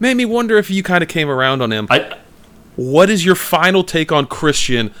it made me wonder if you kind of came around on him. What is your final take on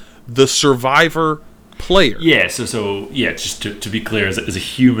Christian, the Survivor player? Yeah, so just to be clear, as a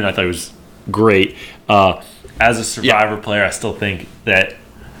human, I thought it was great. As a Survivor player, I still think that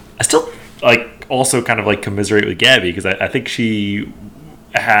also kind of like commiserate with Gabby, because I think she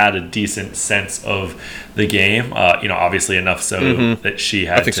had a decent sense of the game. Obviously enough so that she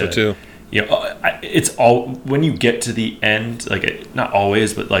had. I think so too. It's all when you get to the end, like not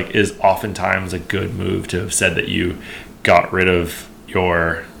always, but like is oftentimes a good move to have said that you got rid of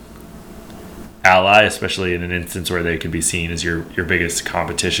your ally, especially in an instance where they could be seen as your biggest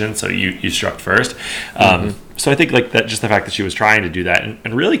competition. So you struck first. So I think like that, just the fact that she was trying to do that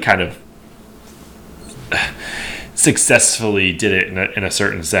and really kind of successfully did it in a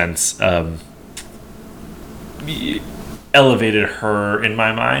certain sense, elevated her in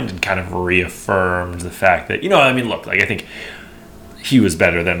my mind and kind of reaffirmed the fact that, look, like I think he was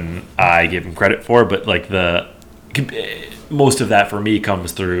better than I gave him credit for, but like most of that for me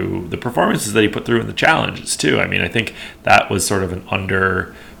comes through the performances that he put through in the challenges too. I mean, I think that was sort of an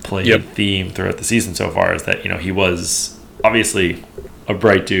underplayed theme throughout the season so far, is that, he was obviously a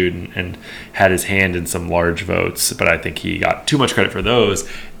bright dude and had his hand in some large votes, but I think he got too much credit for those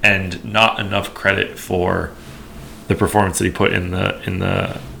and not enough credit for the performance that he put in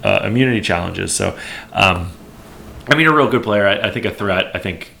the immunity challenges. So, a real good player. I think a threat. I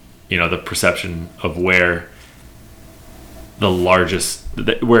think, the perception of where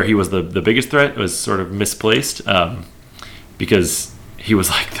where he was the biggest threat was sort of misplaced, because he was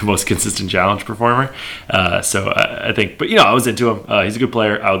like the most consistent challenge performer. So I think, but I was into him. He's a good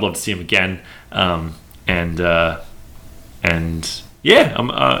player. I would love to see him again. And yeah,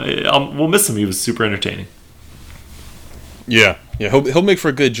 we'll miss him. He was super entertaining. Yeah. He'll make for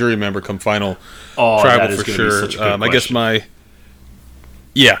a good jury member come final tribal for sure. I guess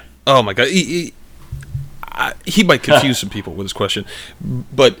Oh my god, he might confuse some people with his question,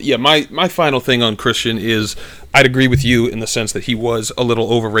 but yeah, my final thing on Christian is I'd agree with you in the sense that he was a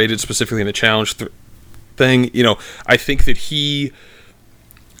little overrated, specifically in the challenge thing. You know, I think he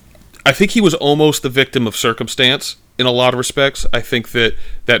was almost the victim of circumstance in a lot of respects. I think that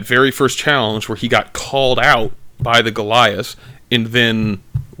very first challenge where he got called out by the Goliath and then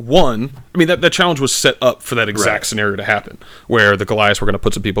won. I mean, that challenge was set up for that exact scenario to happen, where the Goliaths were going to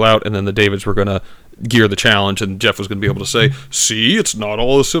put some people out, and then the Davids were going to gear the challenge, and Jeff was going to be able to say, "See, it's not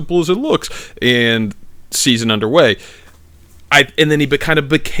all as simple as it looks." And season underway, and then he kind of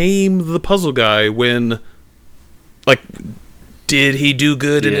became the puzzle guy when, like, did he do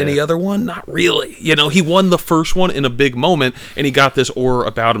good in any other one? Not really. You know, he won the first one in a big moment, and he got this aura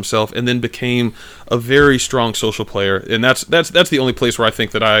about himself, and then became a very strong social player. And that's the only place where I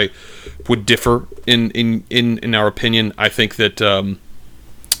think that I would differ in our opinion. I think that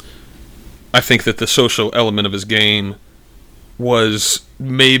the social element of his game was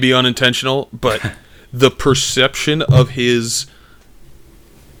maybe unintentional, but the perception of him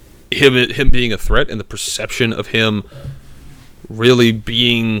being a threat, and the perception of him really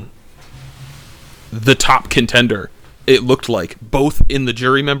being the top contender, it looked like, both in the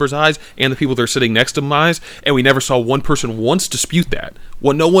jury members' eyes and the people that are sitting next to him eyes, and we never saw one person once dispute that.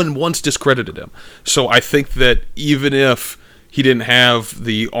 Well, no one once discredited him. So I think that even if he didn't have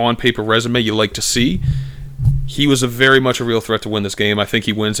the on-paper resume you like to see, he was very much a real threat to win this game. I think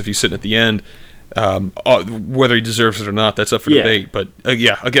he wins if he's sitting at the end. Whether he deserves it or not, that's up for debate. But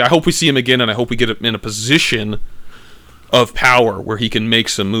again, I hope we see him again, and I hope we get him in a position of power where he can make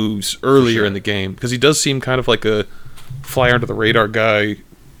some moves earlier in the game, because he does seem kind of like a fly under the radar guy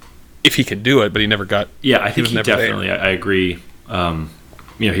if he can do it, but he never got. Yeah, I think he definitely. I agree.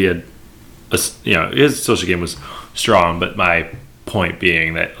 He had, his social game was strong, but my point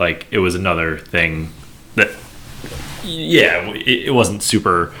being that, like, it was another thing that, it wasn't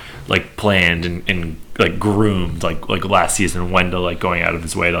super, like, planned and like groomed like last season. Wendell, like, going out of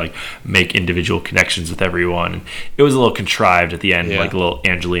his way to, like, make individual connections with everyone, and it was a little contrived at the end, like a little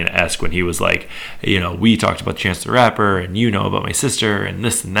Angelina-esque, when he was like, we talked about Chance the Rapper, and about my sister, and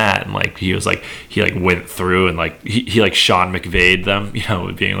this and that, and, like, he was like, he like went through and, like, he like Sean McVay'd them,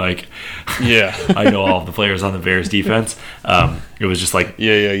 being like, I know all of the players on the Bears defense. It was just like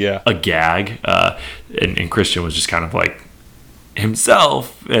a gag, and Christian was just kind of like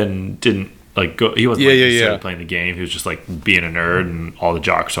himself and didn't, like, go. He wasn't necessarily playing the game. He was just, like, being a nerd, and all the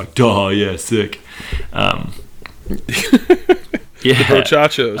jocks were like, "Duh, yeah, sick." The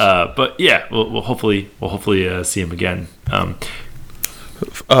muchachos. But yeah, we'll hopefully see him again.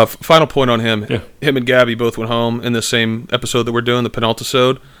 Final point on him. Yeah. Him and Gabby both went home in the same episode that we're doing, the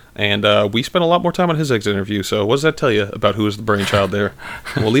penultisode, and we spent a lot more time on his exit interview. So what does that tell you about who was the brainchild there?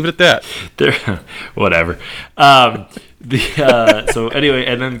 We'll leave it at that. Whatever. So anyway,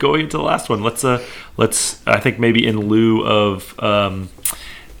 and then going into the last one, let's I think maybe in lieu of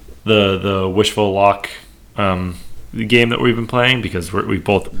the wishful lock the game that we've been playing, because we're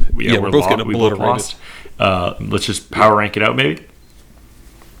both getting lost. Let's just power rank it out, maybe.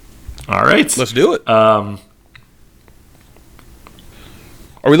 All right, let's do it. Are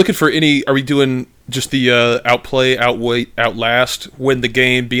we looking for any? Are we doing just the outplay, outweight, outlast, win the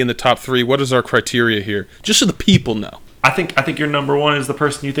game, be in the top 3? What is our criteria here? Just so the people know. I think your number 1 is the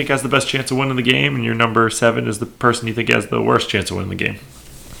person you think has the best chance of winning the game, and your number 7 is the person you think has the worst chance of winning the game.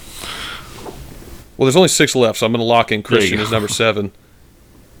 Well, there's only 6 left, so I'm going to lock in Christian as number 7.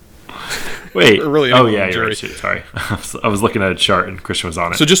 Wait. Really? You're right. Sorry. I was looking at a chart, and Christian was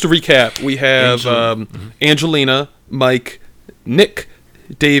on it. So just to recap, we have Angelina, Mike, Nick,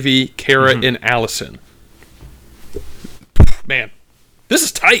 Davey, Kara, and Allison. Man, this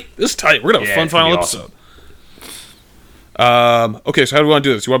is tight. We're going to have a fun final episode. Awesome. Okay, so how do we want to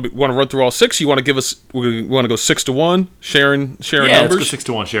do this? You want to run through all 6? You want to give us? We want to go 6-1, sharing numbers. Yeah, let's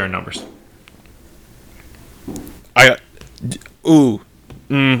go 6-1, sharing numbers.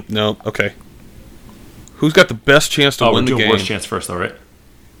 No, okay. Who's got the best chance to win the game? We're doing worst chance first, though, right?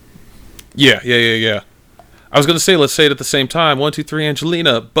 Yeah. I was gonna say, let's say it at the same time. 1, 2, 3,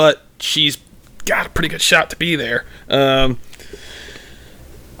 Angelina, but she's got a pretty good shot to be there.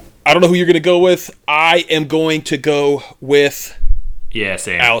 I don't know who you're going to go with. I am going to go with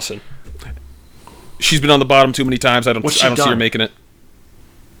same. Allison. She's been on the bottom too many times. I don't see her making it.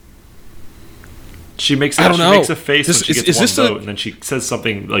 She makes a face when she gets one vote, and then she says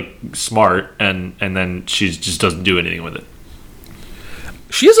something, like, smart, and then she just doesn't do anything with it.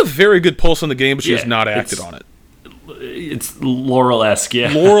 She has a very good pulse on the game, but she Yeah, has not acted on it. It's Laurel-esque,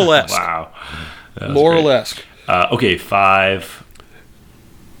 yeah. Laurel-esque. Wow. Laurel-esque. Okay, 5.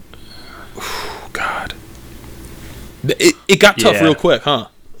 God. It got tough real quick, huh?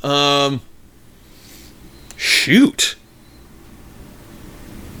 Shoot.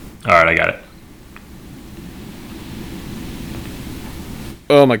 All right, I got it.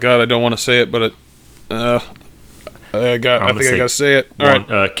 Oh my God, I don't want to say it, but I think I gotta say it. All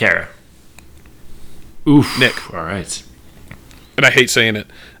right, Kara. Oof. Nick. All right. And I hate saying it.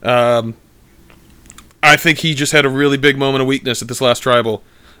 I think he just had a really big moment of weakness at this last tribal.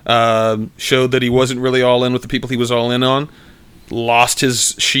 Showed that he wasn't really all in with the people he was all in on. Lost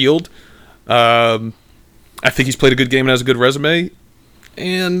his shield. I think he's played a good game and has a good resume.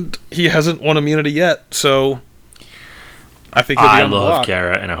 And he hasn't won immunity yet, so I think he'll be on the block. I love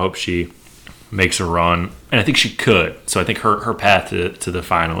Kara, and I hope she makes a run. And I think she could. So I think her path to the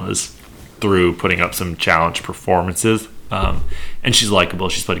final is through putting up some challenge performances. And she's likable.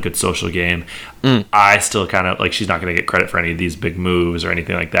 She's played a good social game. I still kind of like she's not going to get credit for any of these big moves or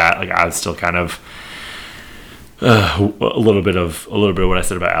anything like that. Like I was still kind of a little bit of what I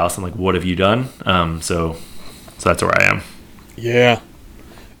said about Allison. Like, what have you done? So that's where I am. Yeah.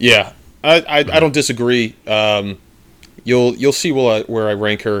 I don't disagree. You'll see where I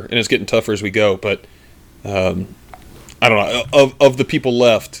rank her, and it's getting tougher as we go. But I don't know. Of the people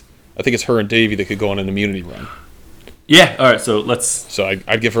left, I think it's her and Davey that could go on an immunity run. Yeah. All right. So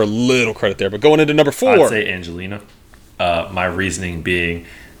I'd give her a little credit there. But going into number 4, I'd say Angelina. My reasoning being,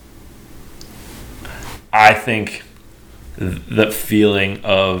 I think the feeling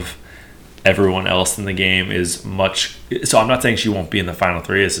of everyone else in the game is much. So I'm not saying she won't be in the final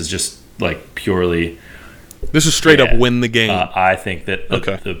 3. This is just like purely. This is straight up win the game. I think that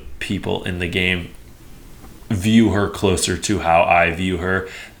the people in the game view her closer to how I view her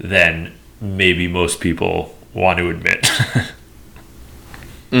than maybe most people want to admit.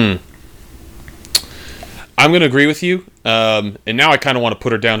 I'm going to agree with you. And now I kind of want to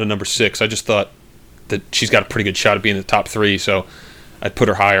put her down to number 6. I just thought that she's got a pretty good shot at being in the top 3, so I'd put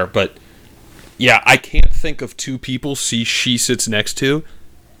her higher. But yeah, I can't think of 2 people she sits next to.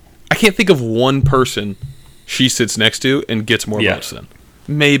 I can't think of one person she sits next to and gets more votes than.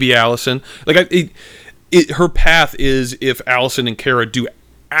 Maybe Allison. Like her path is if Allison and Kara do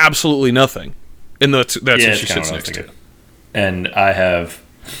absolutely nothing, and that's who she sits next to. And I have.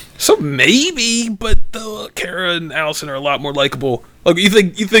 So maybe, but Kara and Allison are a lot more likable. Like you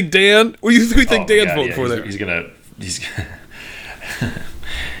think Dan? What do you think Dan's voting for there? He's gonna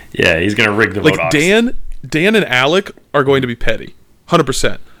rig the vote. Like Dan and Alec are going to be petty,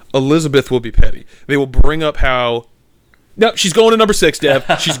 100%. Elizabeth will be petty. They will bring up how. No, she's going to number 6, Dev.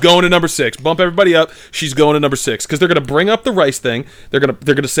 She's going to number 6. Bump everybody up. She's going to number 6 because they're going to bring up the Rice thing. They're going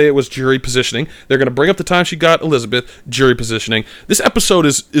to say it was jury positioning. They're going to bring up the time she got Elizabeth, jury positioning. This episode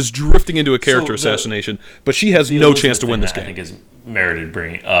is drifting into a character assassination, but she has no chance to win this game. I think is merited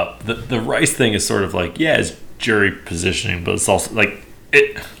bringing up. The Rice thing is sort of like it's jury positioning, but it's also like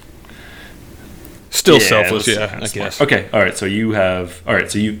it. Still selfless, I guess. Okay, all right. So you have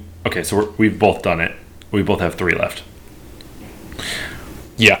So we've both done it. We both have 3 left.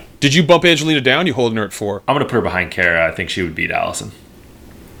 Yeah. Did you bump Angelina down? You holding her at 4? I'm going to put her behind Kara. I think she would beat Allison.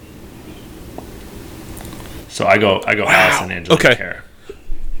 So I go Allison, Angelina, Kara.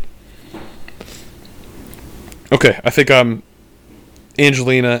 Okay, I think I'm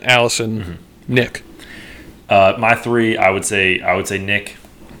Angelina, Allison, Nick. My 3, I would say Nick.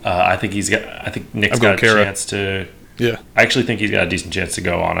 I think Nick's got a chance to. Yeah. I actually think he's got a decent chance to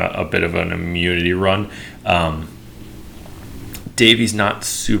go on a bit of an immunity run. Davey's not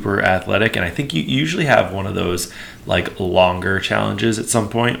super athletic, and I think you usually have one of those like longer challenges at some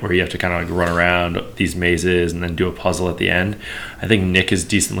point where you have to kind of like run around these mazes and then do a puzzle at the end. I think Nick is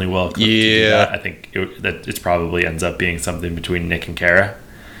decently well equipped to do that. I think it's probably ends up being something between Nick and Kara.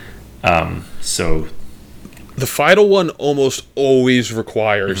 So the final one almost always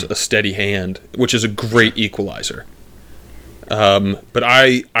requires a steady hand, which is a great equalizer. But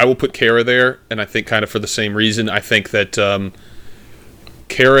I will put Kara there, and I think kind of for the same reason. I think that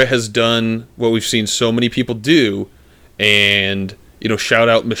Kara has done what we've seen so many people do, and shout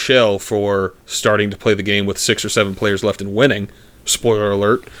out Michelle for starting to play the game with 6 or 7 players left and winning. Spoiler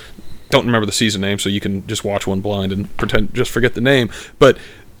alert. Don't remember the season name, so you can just watch one blind and just forget the name. But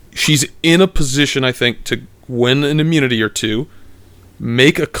she's in a position, I think, to win an immunity or 2,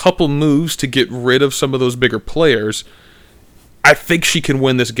 make a couple moves to get rid of some of those bigger players. I think she can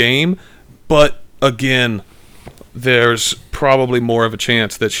win this game, but again, there's probably more of a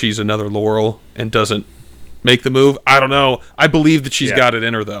chance that she's another Laurel and doesn't make the move. I don't know. I believe that she's Yeah. got it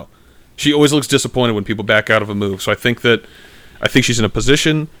in her, though. She always looks disappointed when people back out of a move. So I think she's in a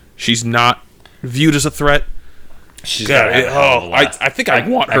position. She's not viewed as a threat. She's gotta have a hell of a last. I think I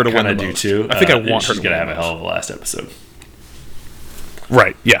want her to win the do most. too. I think I want her She's to gonna win have a the hell of a last episode.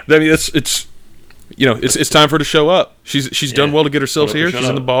 Right. Yeah. I mean, it's time for her to show up. She's done well to get herself Put up or here. shut She's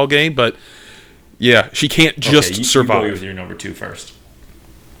in up. the ball game, but yeah, she can't just You survive. go with your number 2 first.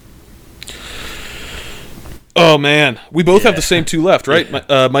 Oh man, we both have Yeah. the same 2 left, right?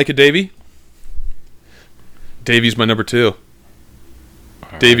 Yeah. Micah Davey. Davey's my number 2.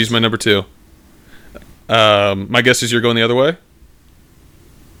 All Davey's right. my number 2. My guess is you're going the other way.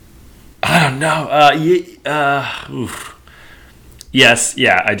 I don't know. Oof. Yes.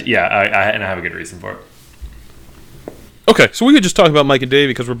 Yeah. And I have a good reason for it. Okay, so we could just talk about Mike and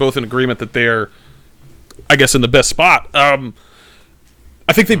Davey because we're both in agreement that they're, I guess, in the best spot. I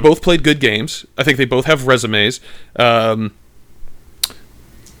think they both played good games. I think they both have resumes.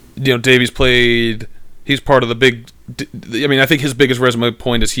 Davey's played. He's part of the big. I mean, I think his biggest resume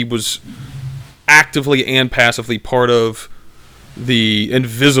point is he was actively and passively part of and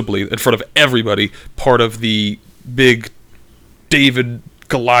visibly in front of everybody, part of the big David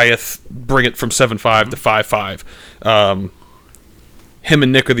Goliath bring it from 7-5 to 5-5. Him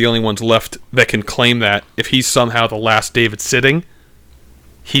and Nick are the only ones left that can claim that. If he's somehow the last David sitting,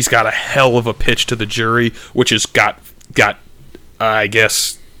 he's got a hell of a pitch to the jury, which has got I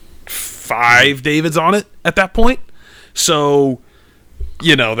guess 5 Davids on it at that point. So,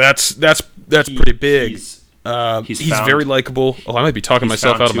 that's pretty big. He's very likable. Oh, I might be talking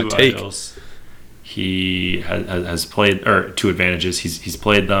myself out of my take. Idols. He has played, or 2 advantages. He's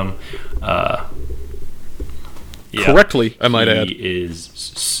played them correctly, I might add. He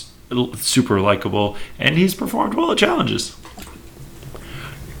is super likable, and he's performed well at challenges.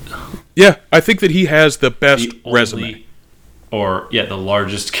 Yeah, I think that he has the best resume. The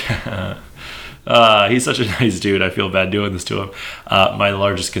largest. He's such a nice dude. I feel bad doing this to him. My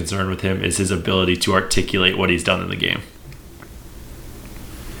largest concern with him is his ability to articulate what he's done in the game.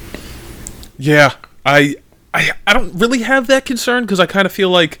 Yeah, I don't really have that concern because I kind of feel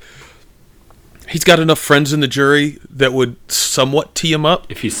like he's got enough friends in the jury that would somewhat tee him up.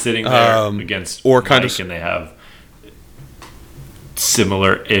 If he's sitting there against or Mike kind of, and they have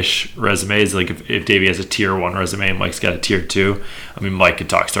similar-ish resumes, like if Davey has a tier 1 resume and Mike's got a tier 2, I mean, Mike could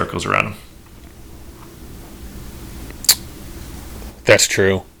talk circles around him. That's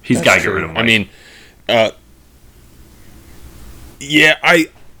true. He's got to get rid of Mike. I mean, yeah,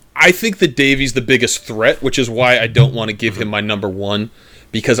 I think that Davey's the biggest threat, which is why I don't want to give him my number 1,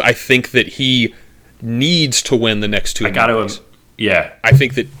 because I think that he needs to win the next 2 movies. Yeah. I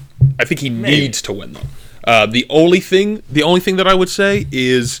think he needs to win them. The only thing that I would say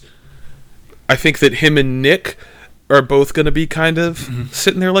is I think that him and Nick are both going to be kind of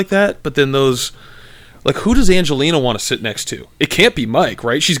sitting there like that, but then those, like, who does Angelina want to sit next to? It can't be Mike,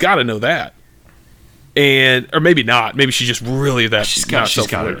 right? She's got to know that. Or maybe not. Maybe she's just really that. She's can't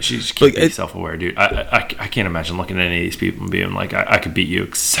be self-aware, dude. I can't imagine looking at any of these people and being like, I could beat you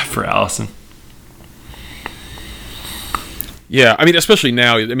except for Allison. Yeah, I mean, especially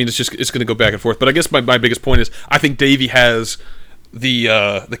now. I mean, it's going to go back and forth. But I guess my biggest point is I think Davey has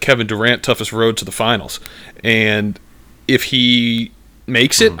the Kevin Durant toughest road to the finals, and if he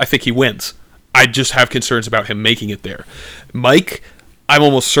makes it, I think he wins. I just have concerns about him making it there. Mike, I'm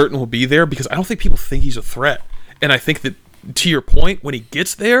almost certain will be there because I don't think people think he's a threat, and I think that, to your point, when he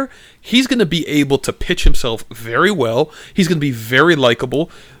gets there, he's going to be able to pitch himself very well. He's going to be very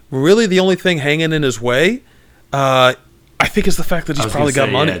likable. Really, the only thing hanging in his way, I think, is the fact that he's probably got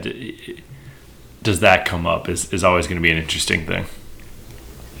money. Yeah, does that come up is always going to be an interesting thing.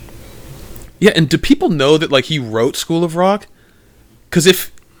 Yeah, and do people know that, like, he wrote School of Rock? Because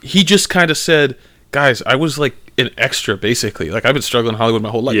if he just kind of said, guys, I was like an extra, basically. Like, I've been struggling in Hollywood my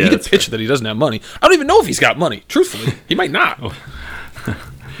whole life. Yeah, he could pitch that he doesn't have money. I don't even know if he's got money. Truthfully, he might not.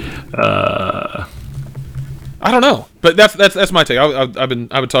 I don't know, but that's my take. I've been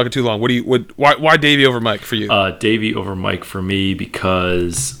talking too long. Why Davey over Mike for you? Davey over Mike for me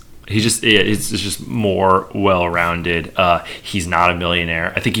because it's just more well-rounded. He's not a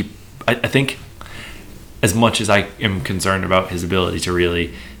millionaire. I think as much as I am concerned about his ability to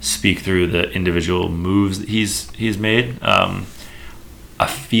really speak through the individual moves that he's made, I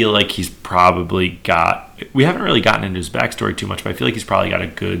feel like he's probably we haven't really gotten into his backstory too much, but I feel like he's probably got a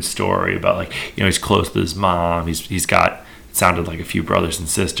good story about, like, he's close to his mom. He's got, it sounded like, a few brothers and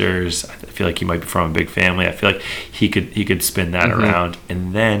sisters. I feel like he might be from a big family. I feel like he could spin that around.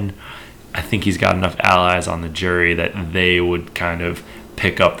 And then I think he's got enough allies on the jury that they would kind of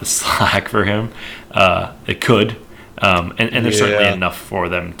pick up the slack for him. It could, and there's certainly enough for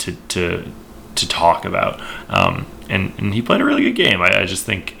them to talk about. And he played a really good game. I just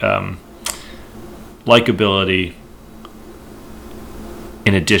think likability,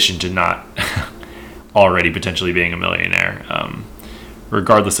 in addition to not already potentially being a millionaire,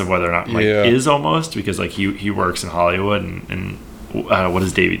 regardless of whether or not Mike is almost, because like he works in Hollywood, and what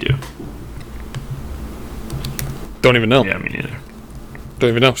does Davey do? Don't even know. Yeah, me neither. Don't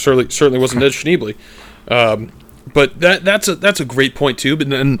even know. Certainly wasn't Ned Schneebly. But that's a great point too. But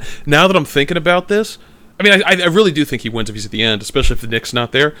then now that I'm thinking about this, I mean, I really do think he wins if he's at the end, especially if the Knicks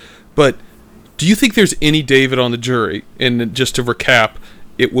not there. But do you think there's any David on the jury? And just to recap,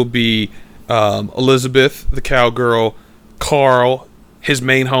 it will be Elizabeth, the cowgirl, Carl, his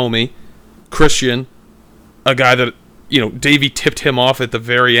main homie, Christian, a guy that Davey tipped him off at the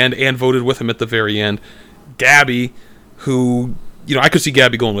very end and voted with him at the very end, Gabby, who I could see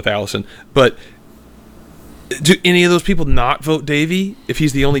Gabby going with Allison, but do any of those people not vote Davey if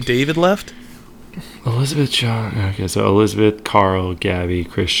he's the only David left? Elizabeth, John. Okay, so Elizabeth, Carl, Gabby,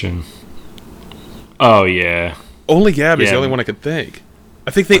 Christian. Oh yeah, only Gabby's the only one I could think.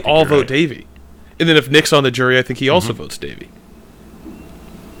 I think they all vote Davey, and then if Nick's on the jury, I think he also votes Davey.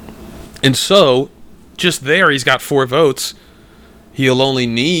 And so, just there, he's got 4 votes. He'll only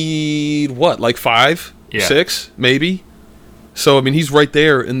need what, like 5, 6, maybe. So I mean, he's right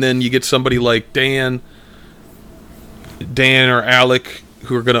there, and then you get somebody like Dan or Alec,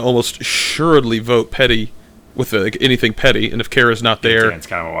 who are going to almost assuredly vote Petty with anything Petty, and if Kara's not there, Dan's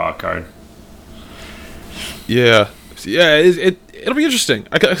kind of a wild card. Yeah, it'll be interesting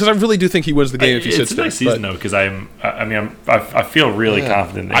because I really do think he wins the game if he sits there. It's a nice season though, because I feel really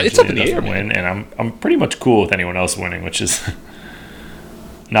confident that it's up in the air, win, and I'm pretty much cool with anyone else winning, which is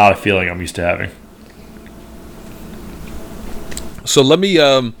not a feeling I'm used to having. So let me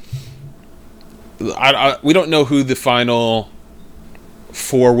we don't know who the final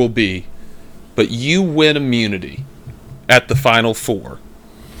 4 will be, but you win immunity at the final 4.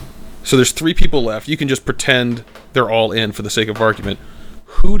 So there's 3 people left. You can just pretend they're all in for the sake of argument.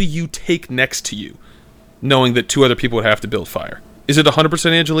 Who do you take next to you, knowing that 2 other people would have to build fire? Is it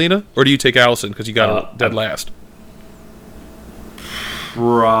 100% Angelina, or do you take Allison because you got her dead last?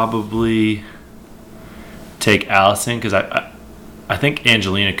 Probably take Allison because I think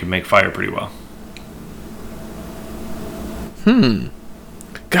Angelina could make fire pretty well.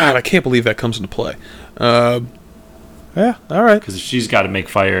 God, I can't believe that comes into play. Yeah, all right. Because if she's got to make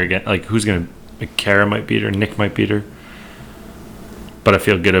fire again, like who's gonna? Like Kara might beat her, Nick might beat her. But I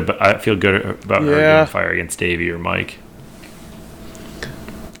feel good about her doing fire against Davey or Mike.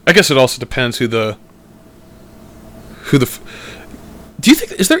 I guess it also depends who the. Do you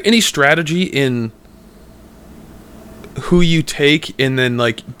think, is there any strategy in who you take, and then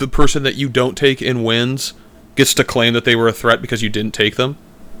like the person that you don't take and wins gets to claim that they were a threat because you didn't take them?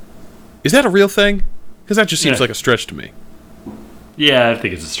 Is that a real thing? Because that just seems like a stretch to me. Yeah, I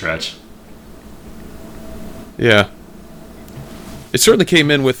think it's a stretch. Yeah. It certainly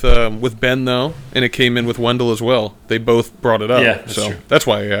came in with Ben, though, and it came in with Wendell as well. They both brought it up. Yeah, that's true. That's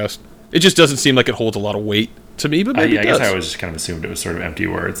why I asked. It just doesn't seem like it holds a lot of weight to me, but maybe I guess I always just kind of assumed it was sort of empty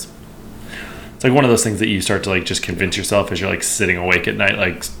words. It's like one of those things that you start to like just convince yourself as you're like sitting awake at night,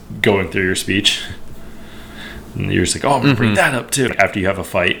 like going through your speech. And you're just like, oh, I'm going to bring that up too. After you have a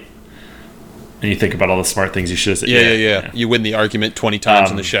fight. And you think about all the smart things you should have said. Yeah. You win the argument 20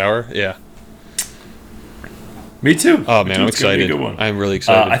 times in the shower. Yeah. Me too. Oh man, I'm excited. Good one. I'm really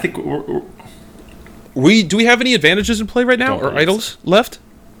excited. I think do we have any advantages in play right now, or idols left?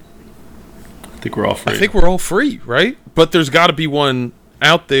 I think we're all free. I think we're all free, right? But there's got to be one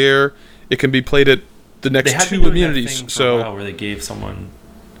out there. It can be played at the next 2 immunities. So a while where they gave someone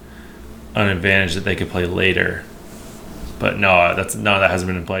an advantage that they could play later. But that hasn't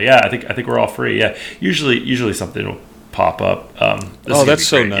been in play. Yeah, I think we're all free. Yeah, usually something will pop up. That's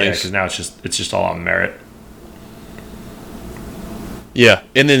so nice. Yeah, because now it's just all on merit. Yeah,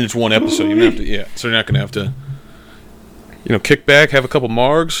 and then it's one episode. You don't have to. Yeah, so you're not going to have to, kick back, have a couple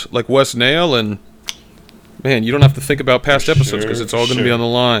margs like Wes Nail, and man, you don't have to think about past episodes because it's all going to be on the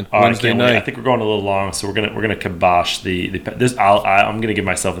line Wednesday night. I think we're going a little long, so we're gonna kibosh this. I'm gonna give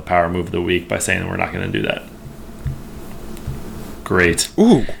myself the power move of the week by saying we're not going to do that. Great.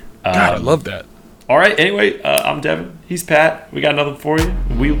 Ooh, God, I love that. All right. Anyway, I'm Devin. He's Pat. We got nothing for you.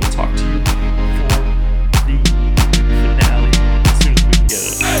 We will talk to you.